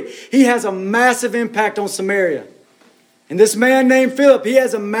chapter 8, he has a massive impact on Samaria. And this man named Philip, he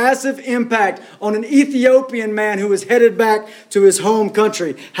has a massive impact on an Ethiopian man who was headed back to his home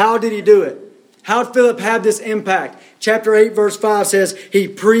country. How did he do it? How did Philip have this impact? Chapter 8, verse 5 says, he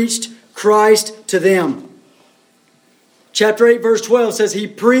preached Christ to them. Chapter 8, verse 12 says, he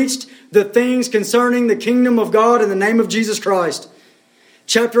preached the things concerning the kingdom of God in the name of Jesus Christ.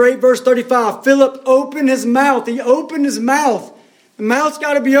 Chapter 8, verse 35, Philip opened his mouth. He opened his mouth. The mouth's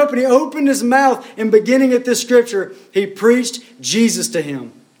got to be open. He opened his mouth, and beginning at this scripture, he preached Jesus to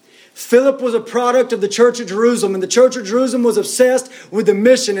him. Philip was a product of the church of Jerusalem, and the church of Jerusalem was obsessed with the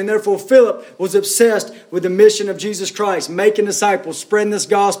mission, and therefore Philip was obsessed with the mission of Jesus Christ, making disciples, spreading this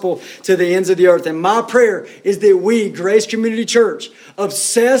gospel to the ends of the earth. And my prayer is that we, Grace Community Church,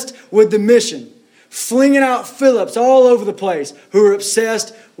 obsessed with the mission, flinging out Philips all over the place, who are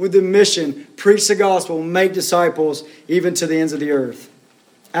obsessed with the mission, preach the gospel, make disciples, even to the ends of the earth.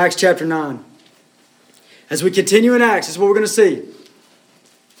 Acts chapter 9. As we continue in Acts, this is what we're going to see.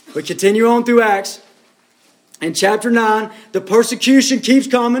 We continue on through Acts. In chapter 9, the persecution keeps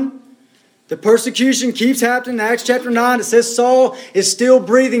coming. The persecution keeps happening. In Acts chapter 9, it says Saul is still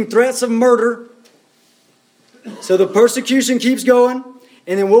breathing threats of murder. So the persecution keeps going.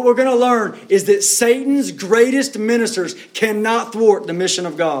 And then what we're going to learn is that Satan's greatest ministers cannot thwart the mission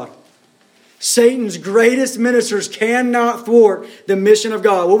of God. Satan's greatest ministers cannot thwart the mission of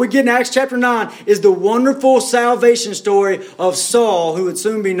God. What we get in Acts chapter 9 is the wonderful salvation story of Saul, who would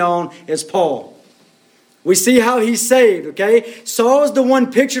soon be known as Paul. We see how he's saved, okay? Saul is the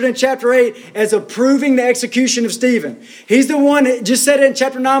one pictured in chapter 8 as approving the execution of Stephen. He's the one that just said it in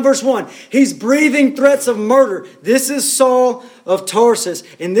chapter 9, verse 1. He's breathing threats of murder. This is Saul of Tarsus,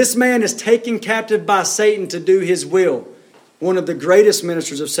 and this man is taken captive by Satan to do his will. One of the greatest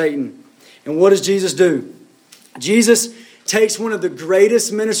ministers of Satan. And what does Jesus do? Jesus takes one of the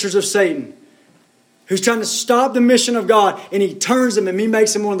greatest ministers of Satan, who's trying to stop the mission of God, and he turns him and he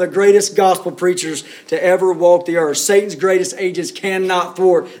makes him one of the greatest gospel preachers to ever walk the earth. Satan's greatest agents cannot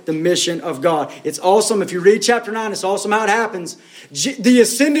thwart the mission of God. It's awesome. If you read chapter 9, it's awesome how it happens. The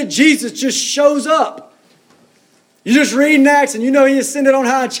ascended Jesus just shows up. You just read in Acts and you know he ascended on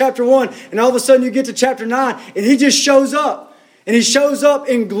high in chapter 1, and all of a sudden you get to chapter 9 and he just shows up. And he shows up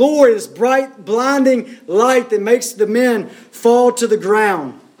in glory, this bright, blinding light that makes the men fall to the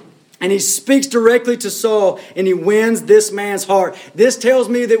ground. And he speaks directly to Saul, and he wins this man's heart. This tells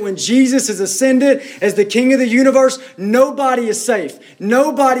me that when Jesus is ascended as the King of the universe, nobody is safe.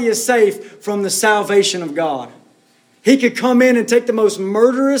 Nobody is safe from the salvation of God. He could come in and take the most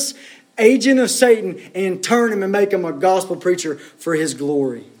murderous agent of Satan and turn him and make him a gospel preacher for his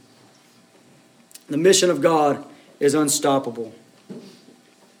glory. The mission of God is unstoppable.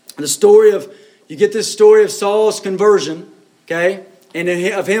 You get this story of Saul's conversion, okay? And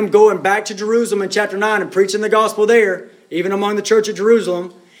of him going back to Jerusalem in chapter 9 and preaching the gospel there, even among the church of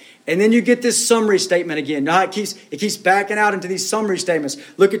Jerusalem. And then you get this summary statement again. Now it keeps backing out into these summary statements.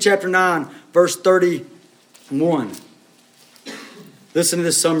 Look at chapter 9, verse 31. Listen to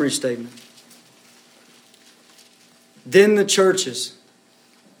this summary statement. Then the churches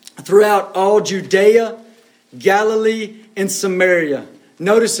throughout all Judea, Galilee, and Samaria.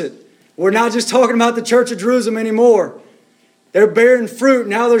 Notice it. We're not just talking about the church of Jerusalem anymore. They're bearing fruit.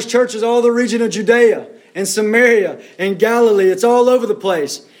 Now there's churches all the region of Judea and Samaria and Galilee. It's all over the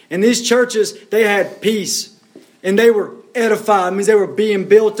place. And these churches, they had peace. And they were edified. It means they were being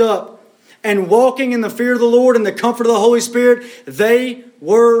built up. And walking in the fear of the Lord and the comfort of the Holy Spirit, they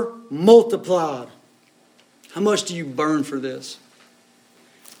were multiplied. How much do you burn for this?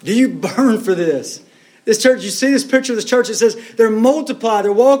 Do you burn for this? This church, you see this picture of this church, it says they're multiplied.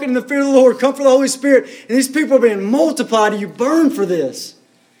 They're walking in the fear of the Lord, comfort of the Holy Spirit. And these people are being multiplied. You burn for this.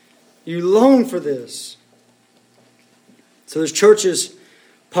 You long for this. So there's churches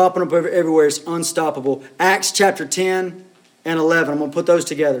popping up everywhere. It's unstoppable. Acts chapter 10 and 11. I'm going to put those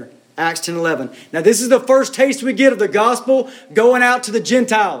together. Acts 10 and 11. Now this is the first taste we get of the gospel going out to the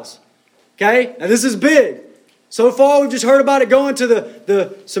Gentiles. Okay? Now this is big. So far, we've just heard about it going to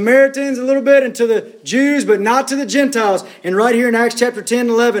the Samaritans a little bit and to the Jews, but not to the Gentiles. And right here in Acts chapter 10 and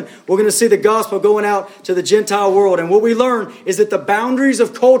 11, we're going to see the gospel going out to the Gentile world. And what we learn is that the boundaries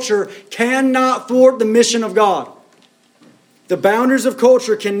of culture cannot thwart the mission of God. The boundaries of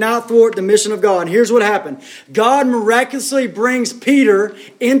culture cannot thwart the mission of God. And here's what happened. God miraculously brings Peter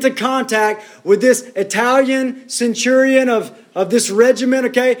into contact with this Italian centurion of this regiment,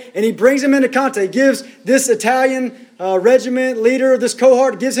 okay? And he brings him into contact. He gives this regiment leader of this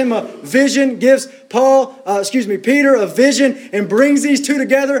cohort, gives him a vision, gives Peter a vision, and brings these two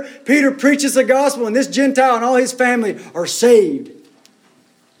together. Peter preaches the gospel, and this Gentile and all his family are saved.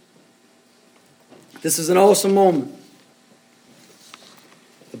 This is an awesome moment.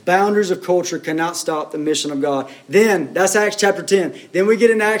 The boundaries of culture cannot stop the mission of God. Then, that's Acts chapter 10. Then we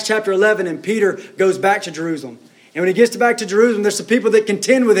get into Acts chapter 11, and Peter goes back to Jerusalem. And when he gets back to Jerusalem, there's some people that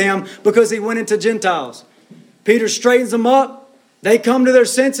contend with him because he went into Gentiles. Peter straightens them up. They come to their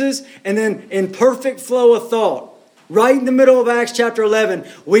senses, and then in perfect flow of thought, right in the middle of Acts chapter 11,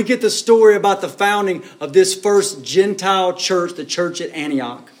 we get the story about the founding of this first Gentile church, the church at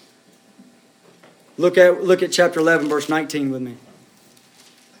Antioch. Look at chapter 11, verse 19 with me.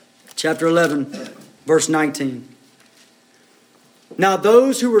 Chapter 11, verse 19. Now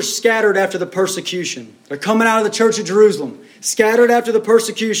those who were scattered after the persecution, they're coming out of the church of Jerusalem, scattered after the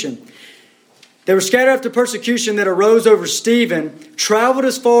persecution. They were scattered after persecution that arose over Stephen, traveled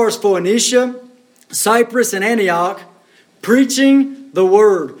as far as Phoenicia, Cyprus, and Antioch, preaching the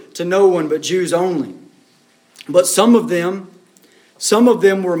word to no one but Jews only. But some of them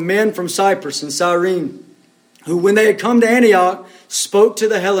were men from Cyprus and Cyrene, who when they had come to Antioch, spoke to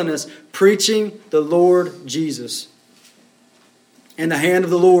the Hellenists, preaching the Lord Jesus. And the hand of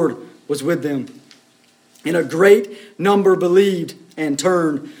the Lord was with them. And a great number believed and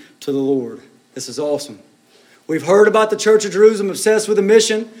turned to the Lord. This is awesome. We've heard about the church of Jerusalem obsessed with a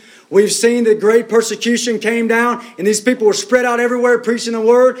mission. We've seen that great persecution came down and these people were spread out everywhere preaching the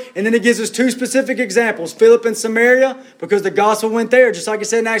word. And then it gives us two specific examples. Philip and Samaria, because the gospel went there, just like it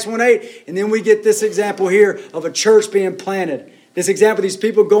said in Acts 1:8. And then we get this example here of a church being planted. This example, these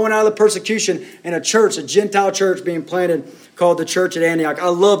people going out of the persecution and a church, a Gentile church being planted called the church at Antioch. I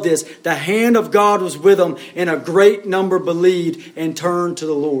love this. The hand of God was with them and a great number believed and turned to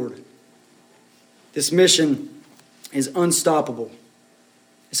the Lord. This mission is unstoppable.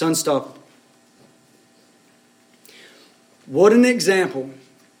 It's unstoppable. What an example,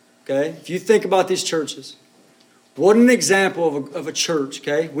 okay? If you think about these churches, what an example of a church,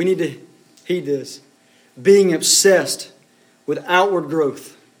 okay? We need to heed this. Being obsessed with outward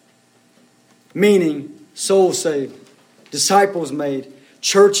growth, meaning souls saved, disciples made,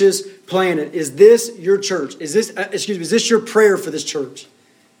 churches planted. Is this your church? Is this your prayer for this church?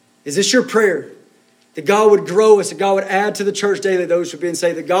 Is this your prayer? That God would grow us, that God would add to the church daily those who are being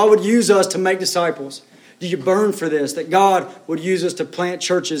saved, that God would use us to make disciples. Do you burn for this? That God would use us to plant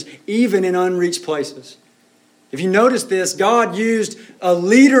churches even in unreached places. If you notice this, God used a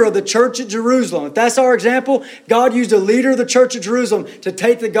leader of the church at Jerusalem. If that's our example, God used a leader of the church at Jerusalem to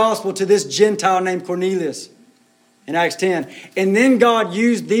take the gospel to this Gentile named Cornelius in Acts 10. And then God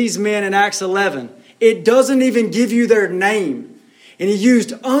used these men in Acts 11. It doesn't even give you their name. And He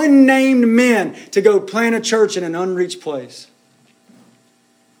used unnamed men to go plant a church in an unreached place.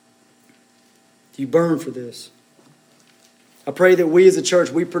 Do you burn for this? I pray that we as a church,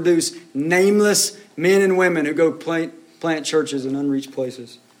 we produce nameless men and women who go plant churches in unreached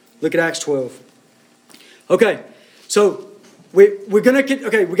places. Look at Acts 12. Okay, so we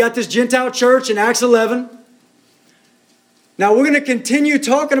got this Gentile church in Acts 11. Now we're going to continue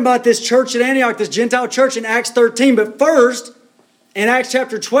talking about this church at Antioch, this Gentile church in Acts 13. But first, in Acts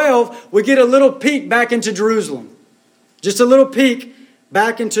chapter 12, we get a little peek back into Jerusalem. Just a little peek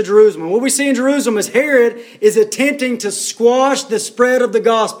back into Jerusalem. And what we see in Jerusalem is Herod is attempting to squash the spread of the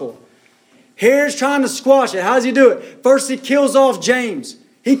gospel. Herod's trying to squash it. How does he do it? First, he kills off James.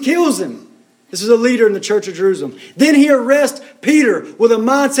 He kills him. This is a leader in the church of Jerusalem. Then he arrests Peter with a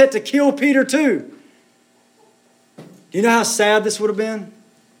mindset to kill Peter too. Do you know how sad this would have been?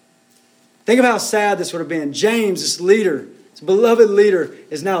 Think of how sad this would have been. James, this leader, this beloved leader,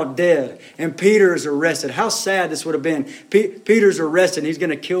 is now dead. And Peter is arrested. How sad this would have been. Peter's arrested and he's going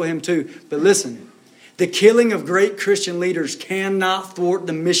to kill him too. But listen, the killing of great Christian leaders cannot thwart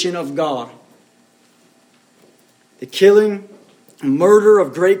the mission of God. The killing, murder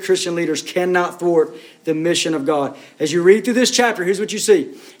of great Christian leaders cannot thwart the mission of God. As you read through this chapter, here's what you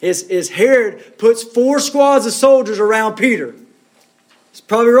see. Is Herod puts 4 squads of soldiers around Peter. It's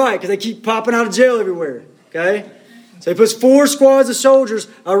probably right because they keep popping out of jail everywhere. Okay? So he puts 4 squads of soldiers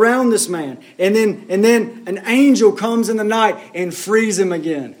around this man. And then an angel comes in the night and frees him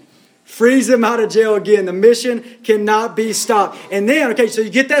again. Frees him out of jail again. The mission cannot be stopped. And then, okay, so you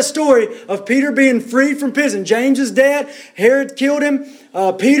get that story of Peter being freed from prison. James is dead. Herod killed him.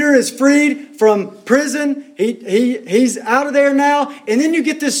 Peter is freed from prison. He's out of there now. And then you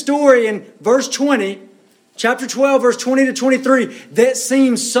get this story in verse 20, chapter 12, verse 20 to 23, that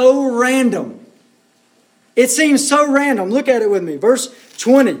seems so random. It seems so random. Look at it with me. Verse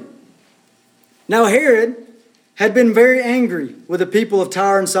 20. Now Herod had been very angry with the people of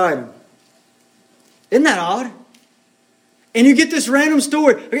Tyre and Sidon. Isn't that odd? And you get this random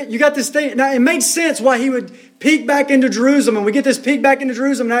story. You got this thing. Now, it makes sense why he would peek back into Jerusalem. And we get this peek back into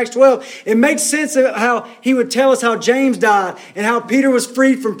Jerusalem in Acts 12. It makes sense of how he would tell us how James died and how Peter was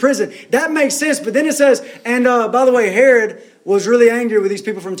freed from prison. That makes sense. But then it says, and by the way, Herod was really angry with these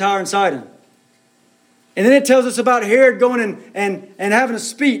people from Tyre and Sidon. And then it tells us about Herod going and having a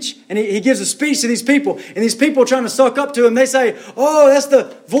speech. And he gives a speech to these people. And these people trying to suck up to him. They say, oh, that's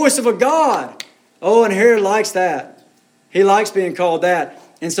the voice of a God. Oh, and Herod likes that. He likes being called that.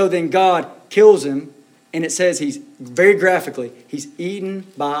 And so then God kills him, and it says he's, very graphically, he's eaten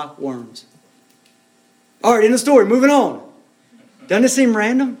by worms. All right, in the story, moving on. Doesn't it seem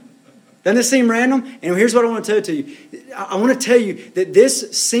random? Doesn't it seem random? And here's what I want to tell you. I want to tell you that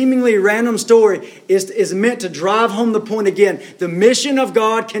this seemingly random story is meant to drive home the point again. The mission of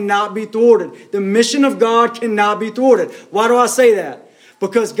God cannot be thwarted. The mission of God cannot be thwarted. Why do I say that?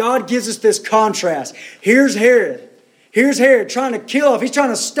 Because God gives us this contrast. Here's Herod. Here's Herod trying to kill off. He's trying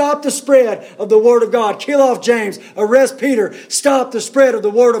to stop the spread of the Word of God. Kill off James. Arrest Peter. Stop the spread of the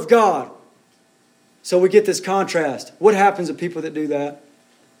Word of God. So we get this contrast. What happens to people that do that?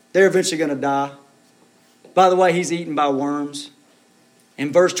 They're eventually going to die. By the way, he's eaten by worms.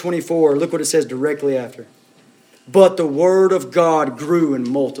 In verse 24, look what it says directly after. But the Word of God grew and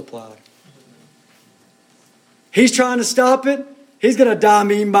multiplied. He's trying to stop it. He's going to die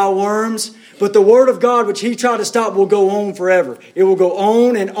eaten by worms. But the Word of God, which he tried to stop, will go on forever. It will go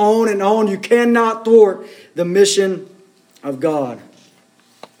on and on and on. You cannot thwart the mission of God.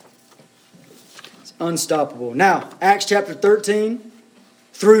 It's unstoppable. Now, Acts chapter 13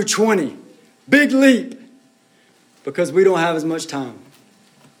 through 20. Big leap. Because we don't have as much time.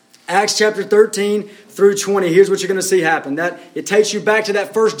 Acts chapter 13 through 20. Here's what you're going to see happen. That it takes you back to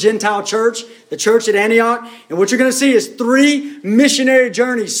that first Gentile church, the church at Antioch. And what you're going to see is 3 missionary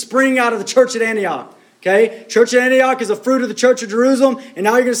journeys spring out of the church at Antioch. Okay? Church at Antioch is a fruit of the church of Jerusalem. And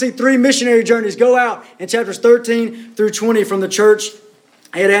now you're going to see 3 missionary journeys go out in chapters 13 through 20 from the church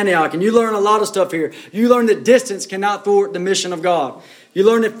at Antioch. And you learn a lot of stuff here. You learn that distance cannot thwart the mission of God. You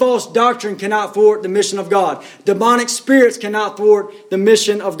learn that false doctrine cannot thwart the mission of God. Demonic spirits cannot thwart the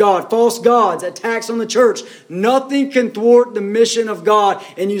mission of God. False gods, attacks on the church. Nothing can thwart the mission of God.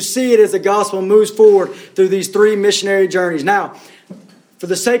 And you see it as the gospel moves forward through these 3 missionary journeys. Now, for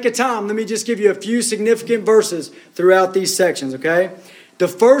the sake of time, let me just give you a few significant verses throughout these sections, okay? The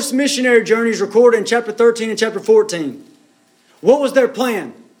first missionary journey is recorded in chapter 13 and chapter 14. What was their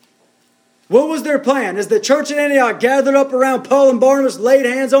plan? What was their plan? As the church at Antioch gathered up around Paul and Barnabas, laid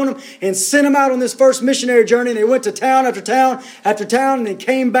hands on them, and sent them out on this first missionary journey. And they went to town after town after town, and they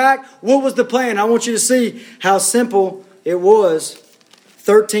came back. What was the plan? I want you to see how simple it was.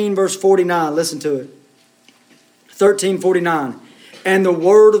 13 verse 49. Listen to it. 13:49. And the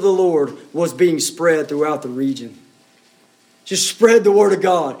word of the Lord was being spread throughout the region. Just spread the Word of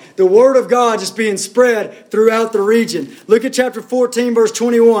God. The Word of God just being spread throughout the region. Look at chapter 14, verse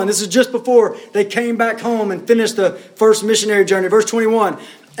 21. This is just before they came back home and finished the first missionary journey. Verse 21.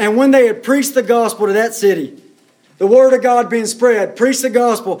 And when they had preached the gospel to that city, the Word of God being spread, preached the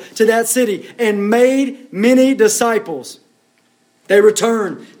gospel to that city, and made many disciples. They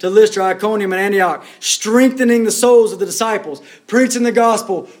returned to Lystra, Iconium, and Antioch, strengthening the souls of the disciples, preaching the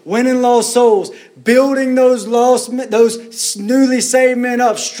gospel, winning lost souls, building those newly saved men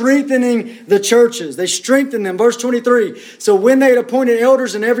up, strengthening the churches. They strengthened them. Verse 23. So when they had appointed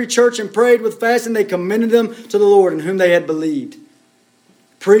elders in every church and prayed with fasting, they commended them to the Lord in whom they had believed.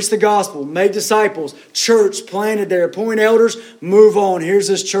 Preach the gospel, make disciples, church planted there, appoint elders, move on. Here's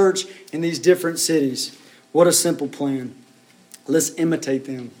this church in these different cities. What a simple plan. Let's imitate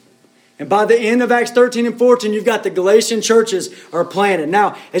them. And by the end of Acts 13 and 14, you've got the Galatian churches are planted.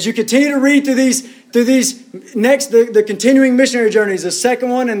 Now, as you continue to read through these next, the continuing missionary journeys, the second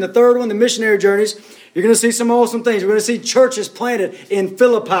one and the third one, the missionary journeys, you're going to see some awesome things. We're going to see churches planted in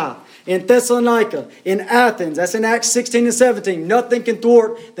Philippi, in Thessalonica, in Athens. That's in Acts 16 and 17. Nothing can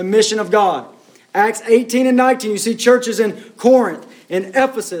thwart the mission of God. Acts 18 and 19, you see churches in Corinth, in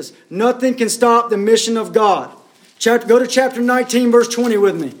Ephesus. Nothing can stop the mission of God. Go to chapter 19, verse 20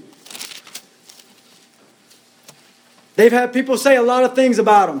 with me. They've had people say a lot of things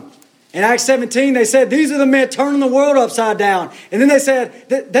about them. In Acts 17, they said, these are the men turning the world upside down. And then they said,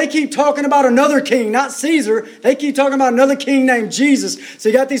 they keep talking about another king, not Caesar. They keep talking about another king named Jesus. So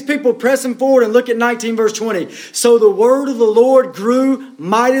you got these people pressing forward, and look at 19, verse 20. So the word of the Lord grew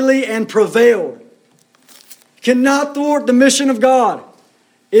mightily and prevailed. Cannot thwart the mission of God.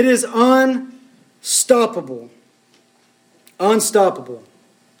 It is unstoppable. Unstoppable.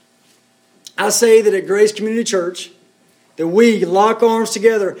 I say that at Grace Community Church, that we lock arms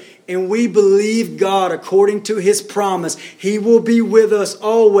together and we believe God according to His promise. He will be with us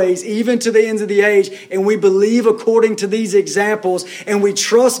always, even to the ends of the age. And we believe according to these examples. And we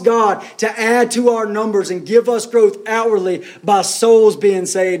trust God to add to our numbers and give us growth outwardly by souls being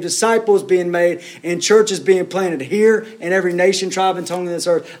saved, disciples being made, and churches being planted here in every nation, tribe, and tongue on this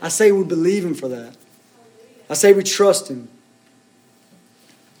earth. I say we believe Him for that. I say we trust Him.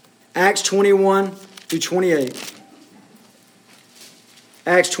 Acts 21 through 28.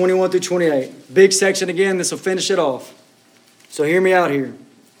 Acts 21 through 28. Big section again. This will finish it off. So hear me out here.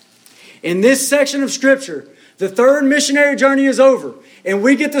 In this section of Scripture, the third missionary journey is over. And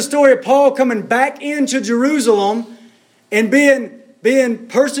we get the story of Paul coming back into Jerusalem and being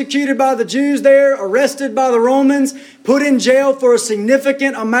persecuted by the Jews there, arrested by the Romans, put in jail for a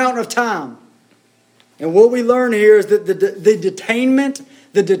significant amount of time. And what we learn here is that the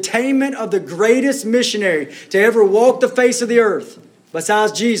detainment of the greatest missionary to ever walk the face of the earth,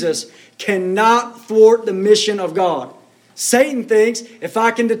 besides Jesus, cannot thwart the mission of God. Satan thinks if I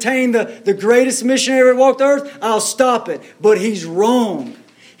can detain the greatest missionary ever walked the earth, I'll stop it. But he's wrong.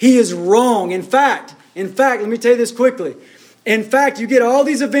 He is wrong. In fact, let me tell you this quickly. In fact, you get all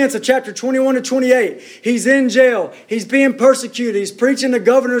these events of chapter 21 to 28. He's in jail. He's being persecuted. He's preaching to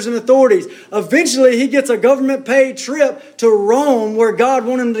governors and authorities. Eventually, he gets a government-paid trip to Rome where God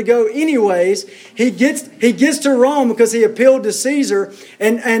wanted him to go anyways. He gets to Rome because he appealed to Caesar.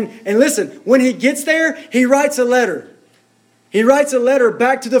 And listen, when he gets there, he writes a letter. He writes a letter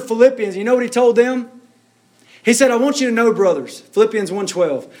back to the Philippians. You know what he told them? He said, I want you to know, brothers, Philippians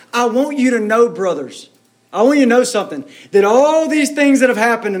 1:12. I want you to know, brothers. I want you to know something. That all these things that have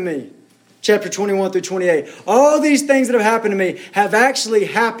happened to me, chapter 21 through 28, all these things that have happened to me have actually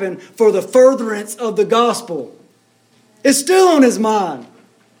happened for the furtherance of the gospel. It's still on his mind.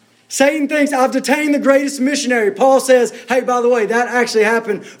 Satan thinks, I've detained the greatest missionary. Paul says, hey, by the way, that actually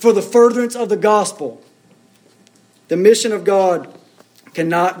happened for the furtherance of the gospel. The mission of God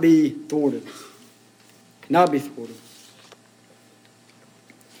cannot be thwarted. Cannot be thwarted.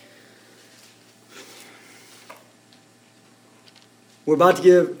 We're about to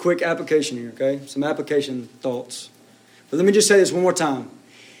give a quick application here, okay? Some application thoughts. But let me just say this one more time.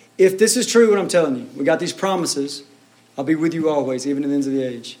 If this is true, what I'm telling you, we got these promises. I'll be with you always, even to the ends of the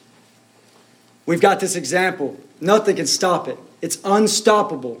age. We've got this example. Nothing can stop it. It's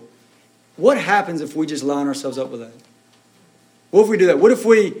unstoppable. What happens if we just line ourselves up with that? What if we do that? What if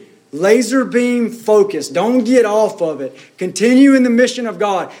we laser beam focus? Don't get off of it. Continue in the mission of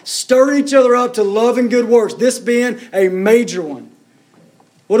God. Stir each other up to love and good works. This being a major one.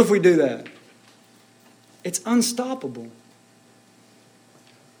 What if we do that? It's unstoppable.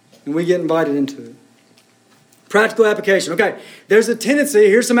 And we get invited into it. Practical application. Okay, there's a tendency.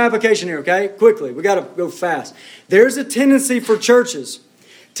 Here's some application here, okay? Quickly. We got to go fast. There's a tendency for churches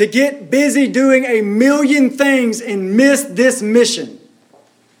to get busy doing a million things and miss this mission.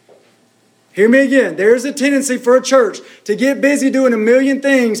 Hear me again. There's a tendency for a church to get busy doing a million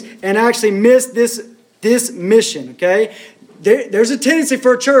things and actually miss this mission, okay? There's a tendency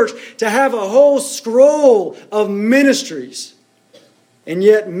for a church to have a whole scroll of ministries and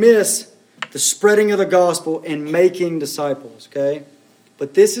yet miss the spreading of the gospel and making disciples, okay?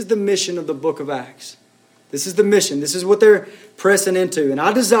 But this is the mission of the book of Acts. This is the mission. This is what they're pressing into. And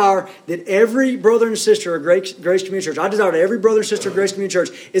I desire that every brother and sister of Grace Community Church, I desire that every brother and sister of Grace Community Church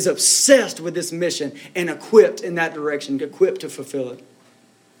is obsessed with this mission and equipped in that direction, equipped to fulfill it.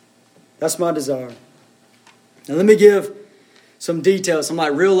 That's my desire. Now let me give some details, some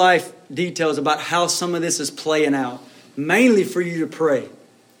like real life details about how some of this is playing out. Mainly for you to pray.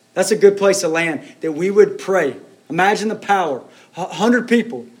 That's a good place to land, that we would pray. Imagine the power. 100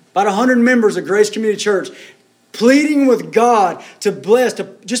 people, about 100 members of Grace Community Church, pleading with God to bless,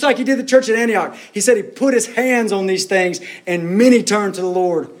 just like He did the church at Antioch. He said He put His hands on these things and many turned to the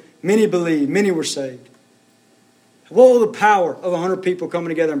Lord. Many believed. Many were saved. What was the power of 100 people coming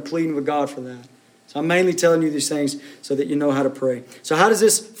together and pleading with God for that? So I'm mainly telling you these things so that you know how to pray. So how does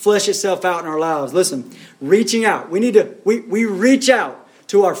this flesh itself out in our lives? Listen, reaching out. We reach out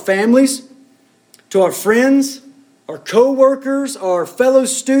to our families, to our friends, our co-workers, our fellow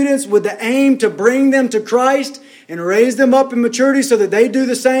students with the aim to bring them to Christ and raise them up in maturity so that they do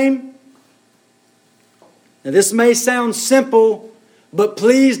the same. Now this may sound simple, but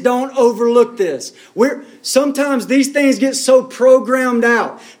please don't overlook this. Sometimes these things get so programmed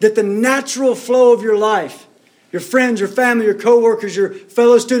out that the natural flow of your life, your friends, your family, your co-workers, your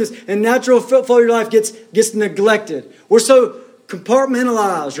fellow students, and natural flow of your life gets neglected. We're so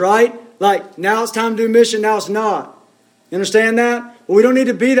compartmentalized, right? Like, now it's time to do mission, now it's not. You understand that? Well, we don't need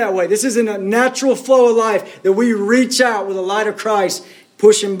to be that way. This is in a natural flow of life that we reach out with the light of Christ,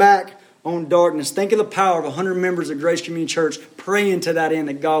 pushing back on darkness. Think of the power of 100 members of Grace Community Church praying to that end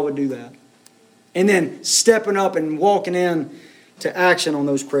that God would do that. And then stepping up and walking in to action on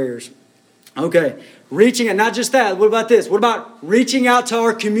those prayers. Okay, reaching out, not just that. What about this? What about reaching out to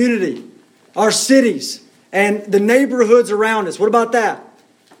our community, our cities, and the neighborhoods around us? What about that?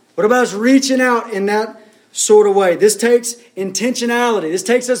 What about us reaching out in that sort of way? This takes intentionality. This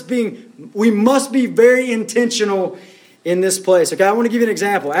takes us we must be very intentional in this place. Okay, I want to give you an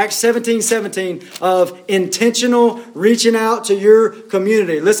example. Acts 17:17 of intentional reaching out to your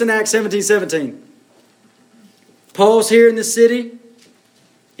community. Listen to Acts 17:17. Paul's here in the city,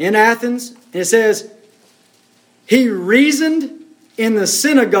 in Athens, and it says, he reasoned in the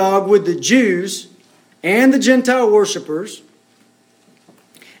synagogue with the Jews and the Gentile worshipers,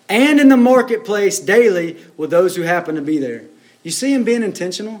 and in the marketplace daily with those who happen to be there. You see him being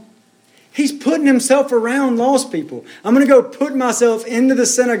intentional? He's putting himself around lost people. I'm going to go put myself into the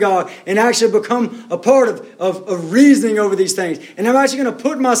synagogue and actually become a part of reasoning over these things. And I'm actually going to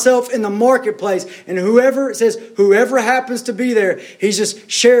put myself in the marketplace. And whoever, it says, whoever happens to be there, he's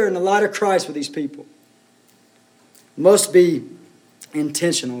just sharing the light of Christ with these people. Must be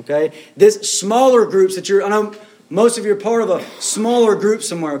intentional, okay? This smaller groups that I know most of you are part of a smaller group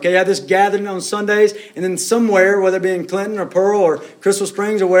somewhere, okay? You have this gathering on Sundays, and then somewhere, whether it be in Clinton or Pearl or Crystal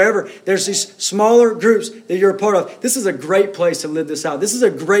Springs or wherever, there's these smaller groups that you're a part of. This is a great place to live this out. This is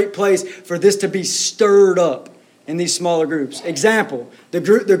a great place for this to be stirred up in these smaller groups. Example, the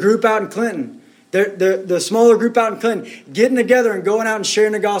group out in Clinton. The smaller group out in Clinton getting together and going out and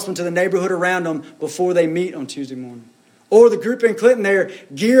sharing the gospel to the neighborhood around them before they meet on Tuesday morning. Or the group in Clinton there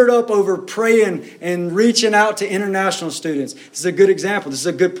geared up over praying and reaching out to international students. This is a good example. This is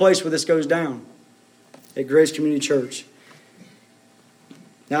a good place where this goes down at Grace Community Church.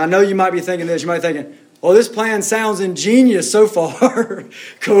 Now, I know you might be thinking this. You might be thinking, well, this plan sounds ingenious so far.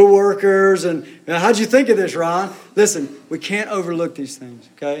 Co-workers and how'd you think of this, Ron? Listen, we can't overlook these things,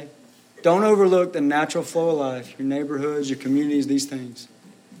 okay? Don't overlook the natural flow of life, your neighborhoods, your communities, these things.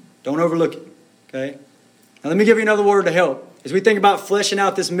 Don't overlook it, okay? Now, let me give you another word to help as we think about fleshing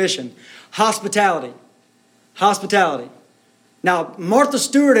out this mission. Hospitality. Hospitality. Now, Martha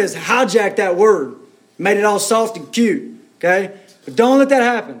Stewart has hijacked that word, made it all soft and cute, okay? But don't let that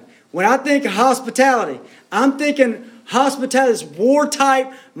happen. When I think of hospitality, I'm thinking hospitality, this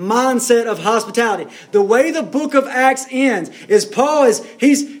war-type mindset of hospitality. The way the book of Acts ends is Paul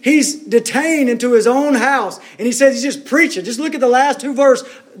he's detained into his own house, and he says he's just preaching. Just look at the last two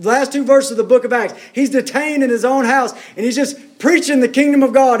verses of the book of Acts. He's detained in his own house, and he's just preaching the kingdom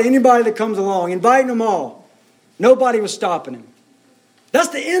of God to anybody that comes along, inviting them all. Nobody was stopping him. That's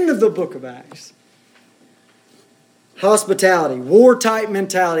the end of the book of Acts. Hospitality, war-type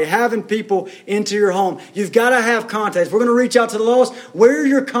mentality, having people into your home. You've got to have contacts. We're going to reach out to the lost. Where are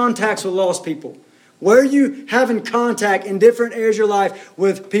your contacts with lost people? Where are you having contact in different areas of your life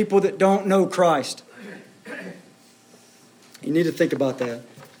with people that don't know Christ? You need to think about that.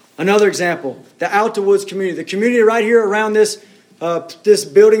 Another example, the Alta Woods community. The community right here around this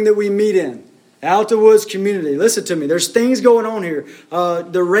building that we meet in. Alta Woods community. Listen to me. There's things going on here.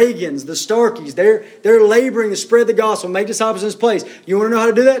 The Reagans, the Starkeys, they're laboring to spread the gospel, make disciples in this place. You want to know how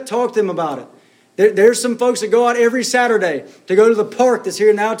to do that? Talk to them about it. There's some folks that go out every Saturday to go to the park that's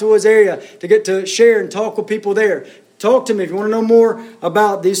here in the Alta Woods area to get to share and talk with people there. Talk to me if you want to know more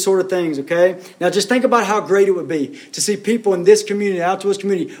about these sort of things, okay? Now just think about how great it would be to see people in this community, the Alta Woods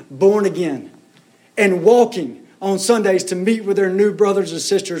community, born again and walking on Sundays to meet with their new brothers and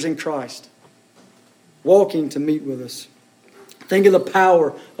sisters in Christ. Walking to meet with us. Think of the power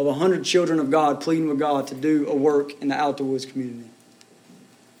of 100 children of God pleading with God to do a work in the Alta Woods community.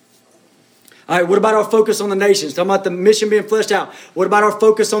 All right, what about our focus on the nations? Talking about the mission being fleshed out. What about our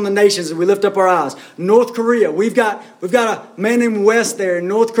focus on the nations as we lift up our eyes? North Korea. We've got a man named Wes there in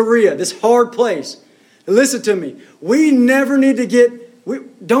North Korea, this hard place. Listen to me. We never need to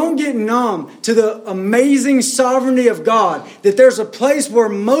don't get numb to the amazing sovereignty of God. That there's a place where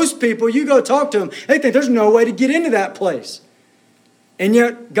most people, you go talk to them, they think there's no way to get into that place. And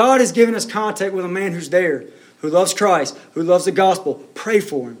yet God has given us contact with a man who's there, who loves Christ, who loves the gospel. Pray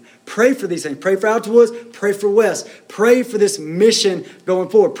for him. Pray for these things. Pray for Alta Woods. Pray for Wes. Pray for this mission going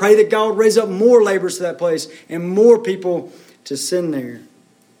forward. Pray that God will raise up more laborers to that place and more people to send there.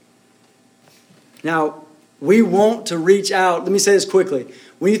 Now, we want to reach out. Let me say this quickly.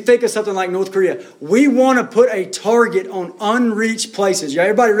 When you think of something like North Korea, we want to put a target on unreached places.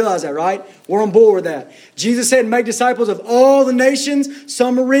 Everybody realize that, right? We're on board with that. Jesus said, make disciples of all the nations.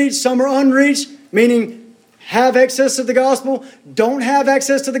 Some are reached, some are unreached, meaning have access to the gospel, don't have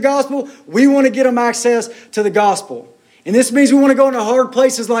access to the gospel. We want to get them access to the gospel. And this means we want to go into hard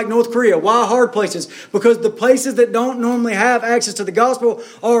places like North Korea. Why hard places? Because the places that don't normally have access to the gospel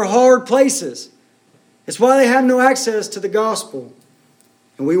are hard places. It's why they have no access to the gospel.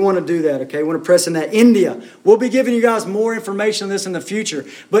 And we want to do that, okay? We want to press in that. India. We'll be giving you guys more information on this in the future.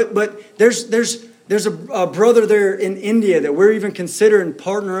 But there's a brother there in India that we're even considering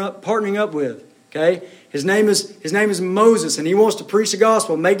partnering up with, okay? His name is Moses, and he wants to preach the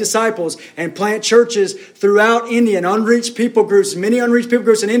gospel, make disciples, and plant churches throughout India and unreached people groups, many unreached people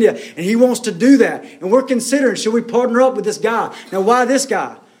groups in India. And he wants to do that. And we're considering, should we partner up with this guy? Now, why this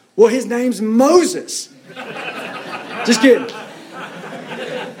guy? Well, his name's Moses. Just kidding.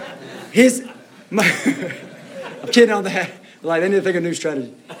 I'm kidding on that. Like, they need to think of a new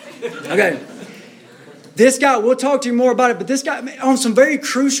strategy. Okay. This guy, we'll talk to you more about it, but this guy, on some very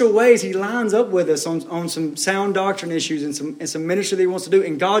crucial ways, he lines up with us on some sound doctrine issues and some ministry that he wants to do,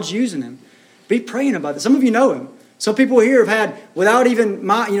 and God's using him. Be praying about this. Some of you know him. Some people here have had, without even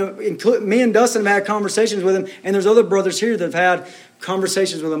me and Dustin have had conversations with him, and there's other brothers here that have had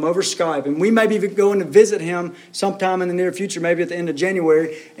conversations with him over Skype, and we may be going to visit him sometime in the near future, maybe at the end of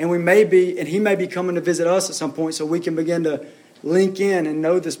January, and he may be coming to visit us at some point, so we can begin to link in and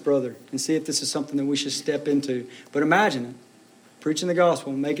know this brother and see if this is something that we should step into. But imagine it. Preaching the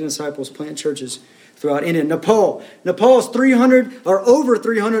gospel, making disciples, planting churches throughout India. Nepal's 300 or over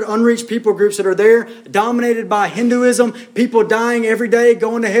 300 unreached people groups that are there, dominated by Hinduism, people dying every day,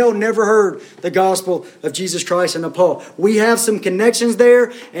 going to hell, never heard the gospel of Jesus Christ in Nepal. We have some connections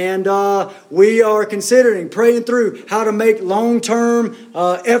there, and we are considering, praying through how to make long-term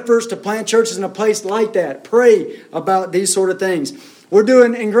efforts to plant churches in a place like that. Pray about these sort of things. We're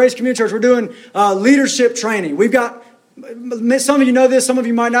doing, in Grace Community Church, we're doing leadership training. We've got, some of you know this, some of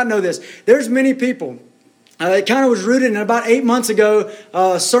you might not know this. There's many people. It kind of was rooted in about 8 months ago.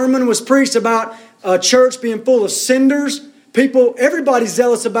 A sermon was preached about a church being full of senders. People, everybody's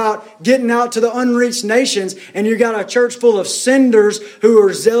zealous about getting out to the unreached nations. And you got a church full of senders who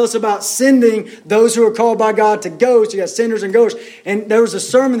are zealous about sending those who are called by God to go. So you got senders and goers. And there was a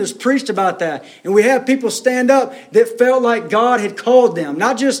sermon that's preached about that. And we have people stand up that felt like God had called them.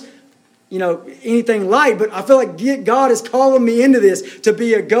 Not just anything light, but I feel like God is calling me into this to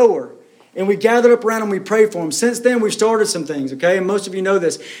be a goer. And we gathered up around and we prayed for him. Since then, we've started some things, okay? And most of you know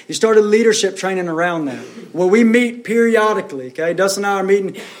this. You started leadership training around that. Well, we meet periodically, okay? Dustin and I are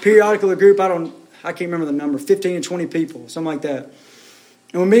meeting periodically, a group, I can't remember the number, 15 to 20 people, something like that.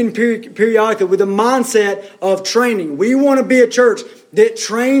 And we're meeting periodically with the mindset of training. We want to be a church that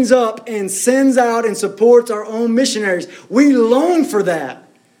trains up and sends out and supports our own missionaries. We long for that.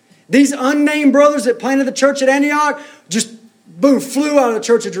 These unnamed brothers that planted the church at Antioch just, boom, flew out of the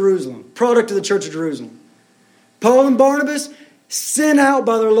church of Jerusalem. Product of the church of Jerusalem. Paul and Barnabas, sent out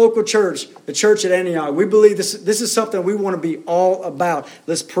by their local church, the church at Antioch. We believe this is something we want to be all about.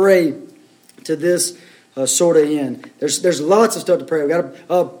 Let's pray to this sort of end. There's lots of stuff to pray. We've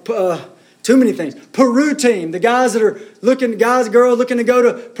got too many things. Peru team, the guys that are girls looking to go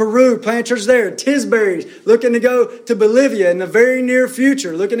to Peru, plant churches there. Tisbury's looking to go to Bolivia in the very near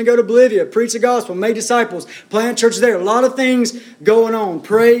future, looking to go to Bolivia, preach the gospel, make disciples, plant churches there. A lot of things going on.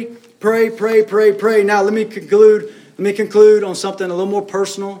 Pray. Now let me conclude on something a little more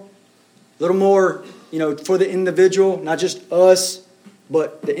personal, a little more, for the individual, not just us,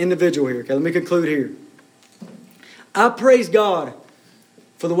 but the individual here. Okay, let me conclude here. I praise God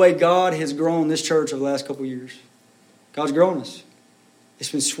for the way God has grown this church over the last couple of years. God's grown us.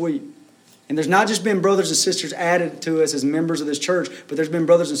 It's been sweet. And there's not just been brothers and sisters added to us as members of this church, but there's been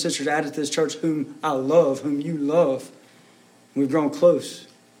brothers and sisters added to this church whom I love, whom you love. We've grown close.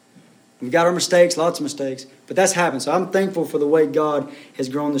 We've got our mistakes, lots of mistakes, but that's happened. So I'm thankful for the way God has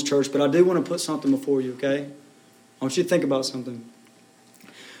grown this church, but I do want to put something before you, okay? I want you to think about something.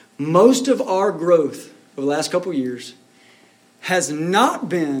 Most of our growth over the last couple of years has not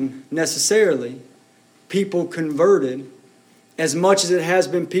been necessarily people converted as much as it has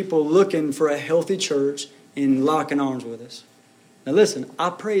been people looking for a healthy church and locking arms with us. Now listen, I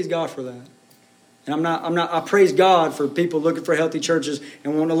praise God for that. And I praise God for people looking for healthy churches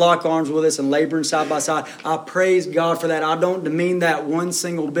and wanting to lock arms with us and laboring side by side. I praise God for that. I don't demean that one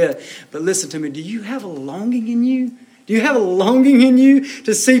single bit. But listen to me, do you have a longing in you? Do you have a longing in you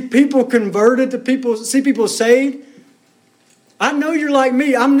to see people converted, see people saved? I know you're like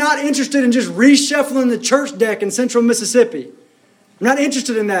me. I'm not interested in just reshuffling the church deck in central Mississippi. I'm not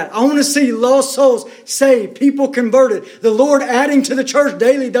interested in that. I want to see lost souls saved, people converted, the Lord adding to the church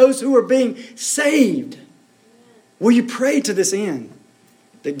daily those who are being saved. Will you pray to this end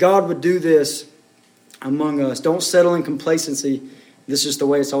that God would do this among us? Don't settle in complacency. This is the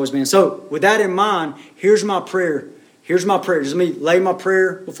way it's always been. So with that in mind, here's my prayer. Just let me lay my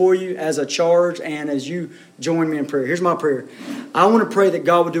prayer before you as a charge and as you join me in prayer. Here's my prayer. I want to pray that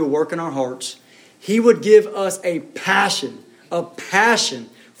God would do a work in our hearts. He would give us a passion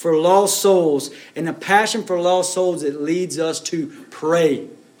for lost souls, and a passion for lost souls that leads us to pray.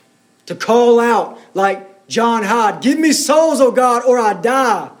 To call out like John Hyde, give me souls, oh God, or I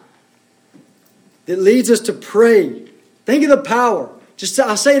die. that leads us to pray. Think of the power.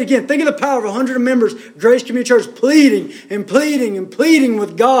 I'll say it again. Think of the power of 100 members, Grace Community Church, pleading and pleading and pleading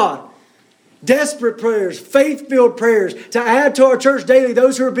with God. Desperate prayers, faith-filled prayers to add to our church daily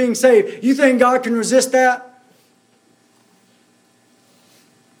those who are being saved. You think God can resist that?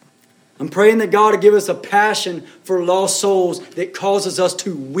 I'm praying that God will give us a passion for lost souls that causes us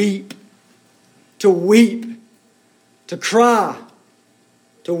to weep, to cry,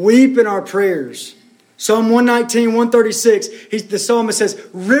 to weep in our prayers. Psalm 119, 136, the psalmist says,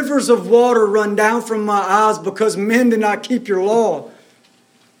 rivers of water run down from my eyes because men did not keep your law.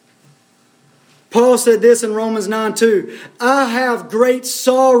 Paul said this in Romans 9:2. I have great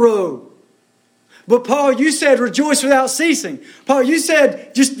sorrow. But Paul, you said rejoice without ceasing. Paul, you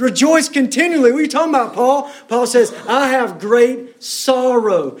said just rejoice continually. What are you talking about, Paul? Paul says, I have great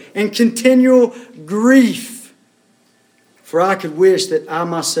sorrow and continual grief. For I could wish that I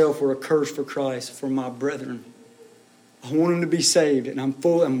myself were accursed for Christ, for my brethren. I want them to be saved, and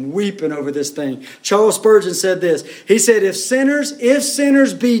I'm weeping over this thing. Charles Spurgeon said this. He said, if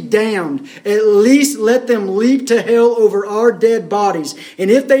sinners be damned, at least let them leap to hell over our dead bodies. And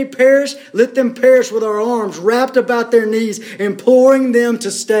if they perish, let them perish with our arms wrapped about their knees, imploring them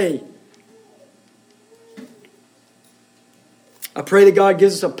to stay. I pray that God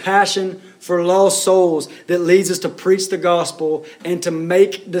gives us a passion for lost souls that leads us to preach the gospel and to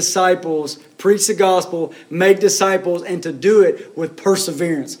make disciples, preach the gospel, make disciples, and to do it with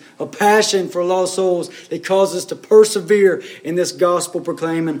perseverance. A passion for lost souls that causes us to persevere in this gospel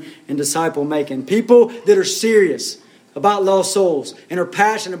proclaiming and disciple making. People that are serious about lost souls and are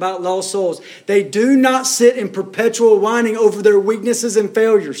passionate about lost souls, they do not sit in perpetual whining over their weaknesses and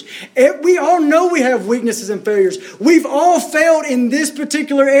failures. We all know we have weaknesses and failures. We've all failed in this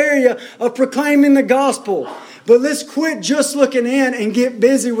particular area of proclaiming the gospel. But let's quit just looking in and get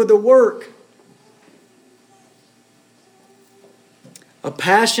busy with the work. A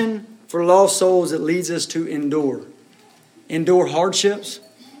passion for lost souls that leads us to endure. Endure hardships.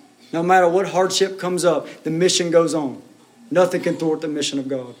 No matter what hardship comes up, the mission goes on. Nothing can thwart the mission of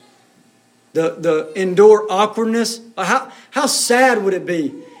God. The endure awkwardness. How sad would it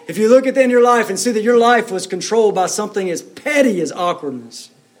be if you look at the end of your life and see that your life was controlled by something as petty as awkwardness?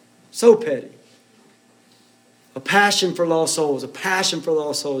 So petty. A passion for lost souls. A passion for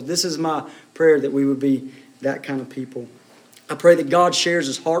lost souls. This is my prayer, that we would be that kind of people. I pray that God shares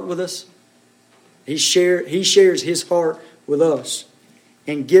His heart with us. He shares His heart with us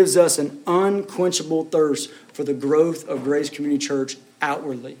and gives us an unquenchable thirst for the growth of Grace Community Church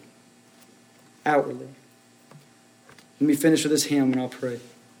outwardly. Outwardly. Let me finish with this hymn and I'll pray.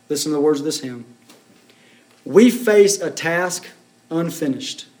 Listen to the words of this hymn. We face a task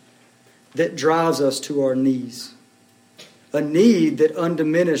unfinished that drives us to our knees. A need that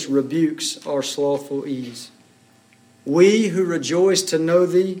undiminished rebukes our slothful ease. We who rejoice to know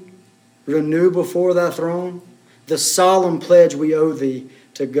Thee, renew before Thy throne the solemn pledge we owe Thee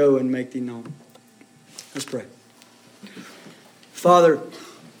to go and make Thee known. Let's pray. Father,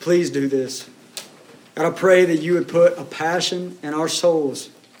 please do this. God, I pray that You would put a passion in our souls.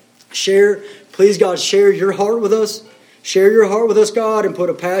 Please God, share Your heart with us. Share Your heart with us, God, and put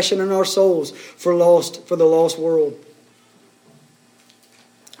a passion in our souls for the lost world.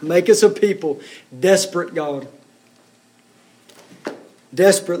 Make us a people desperate, God.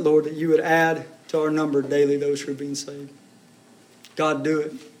 Desperate, Lord, that You would add to our number daily those who are being saved. God, do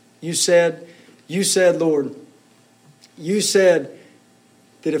it. You said, Lord, You said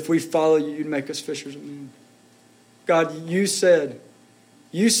that if we follow You, You'd make us fishers of men. God, You said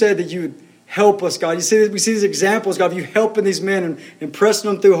that You would help us, God. We see these examples, God, of You helping these men and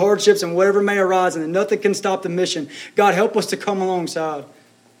pressing them through hardships and whatever may arise, and that nothing can stop the mission. God, help us to come alongside.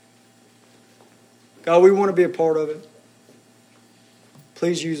 God, we want to be a part of it.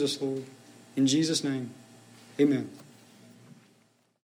 Please use us, Lord. In Jesus' name, amen.